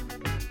soon.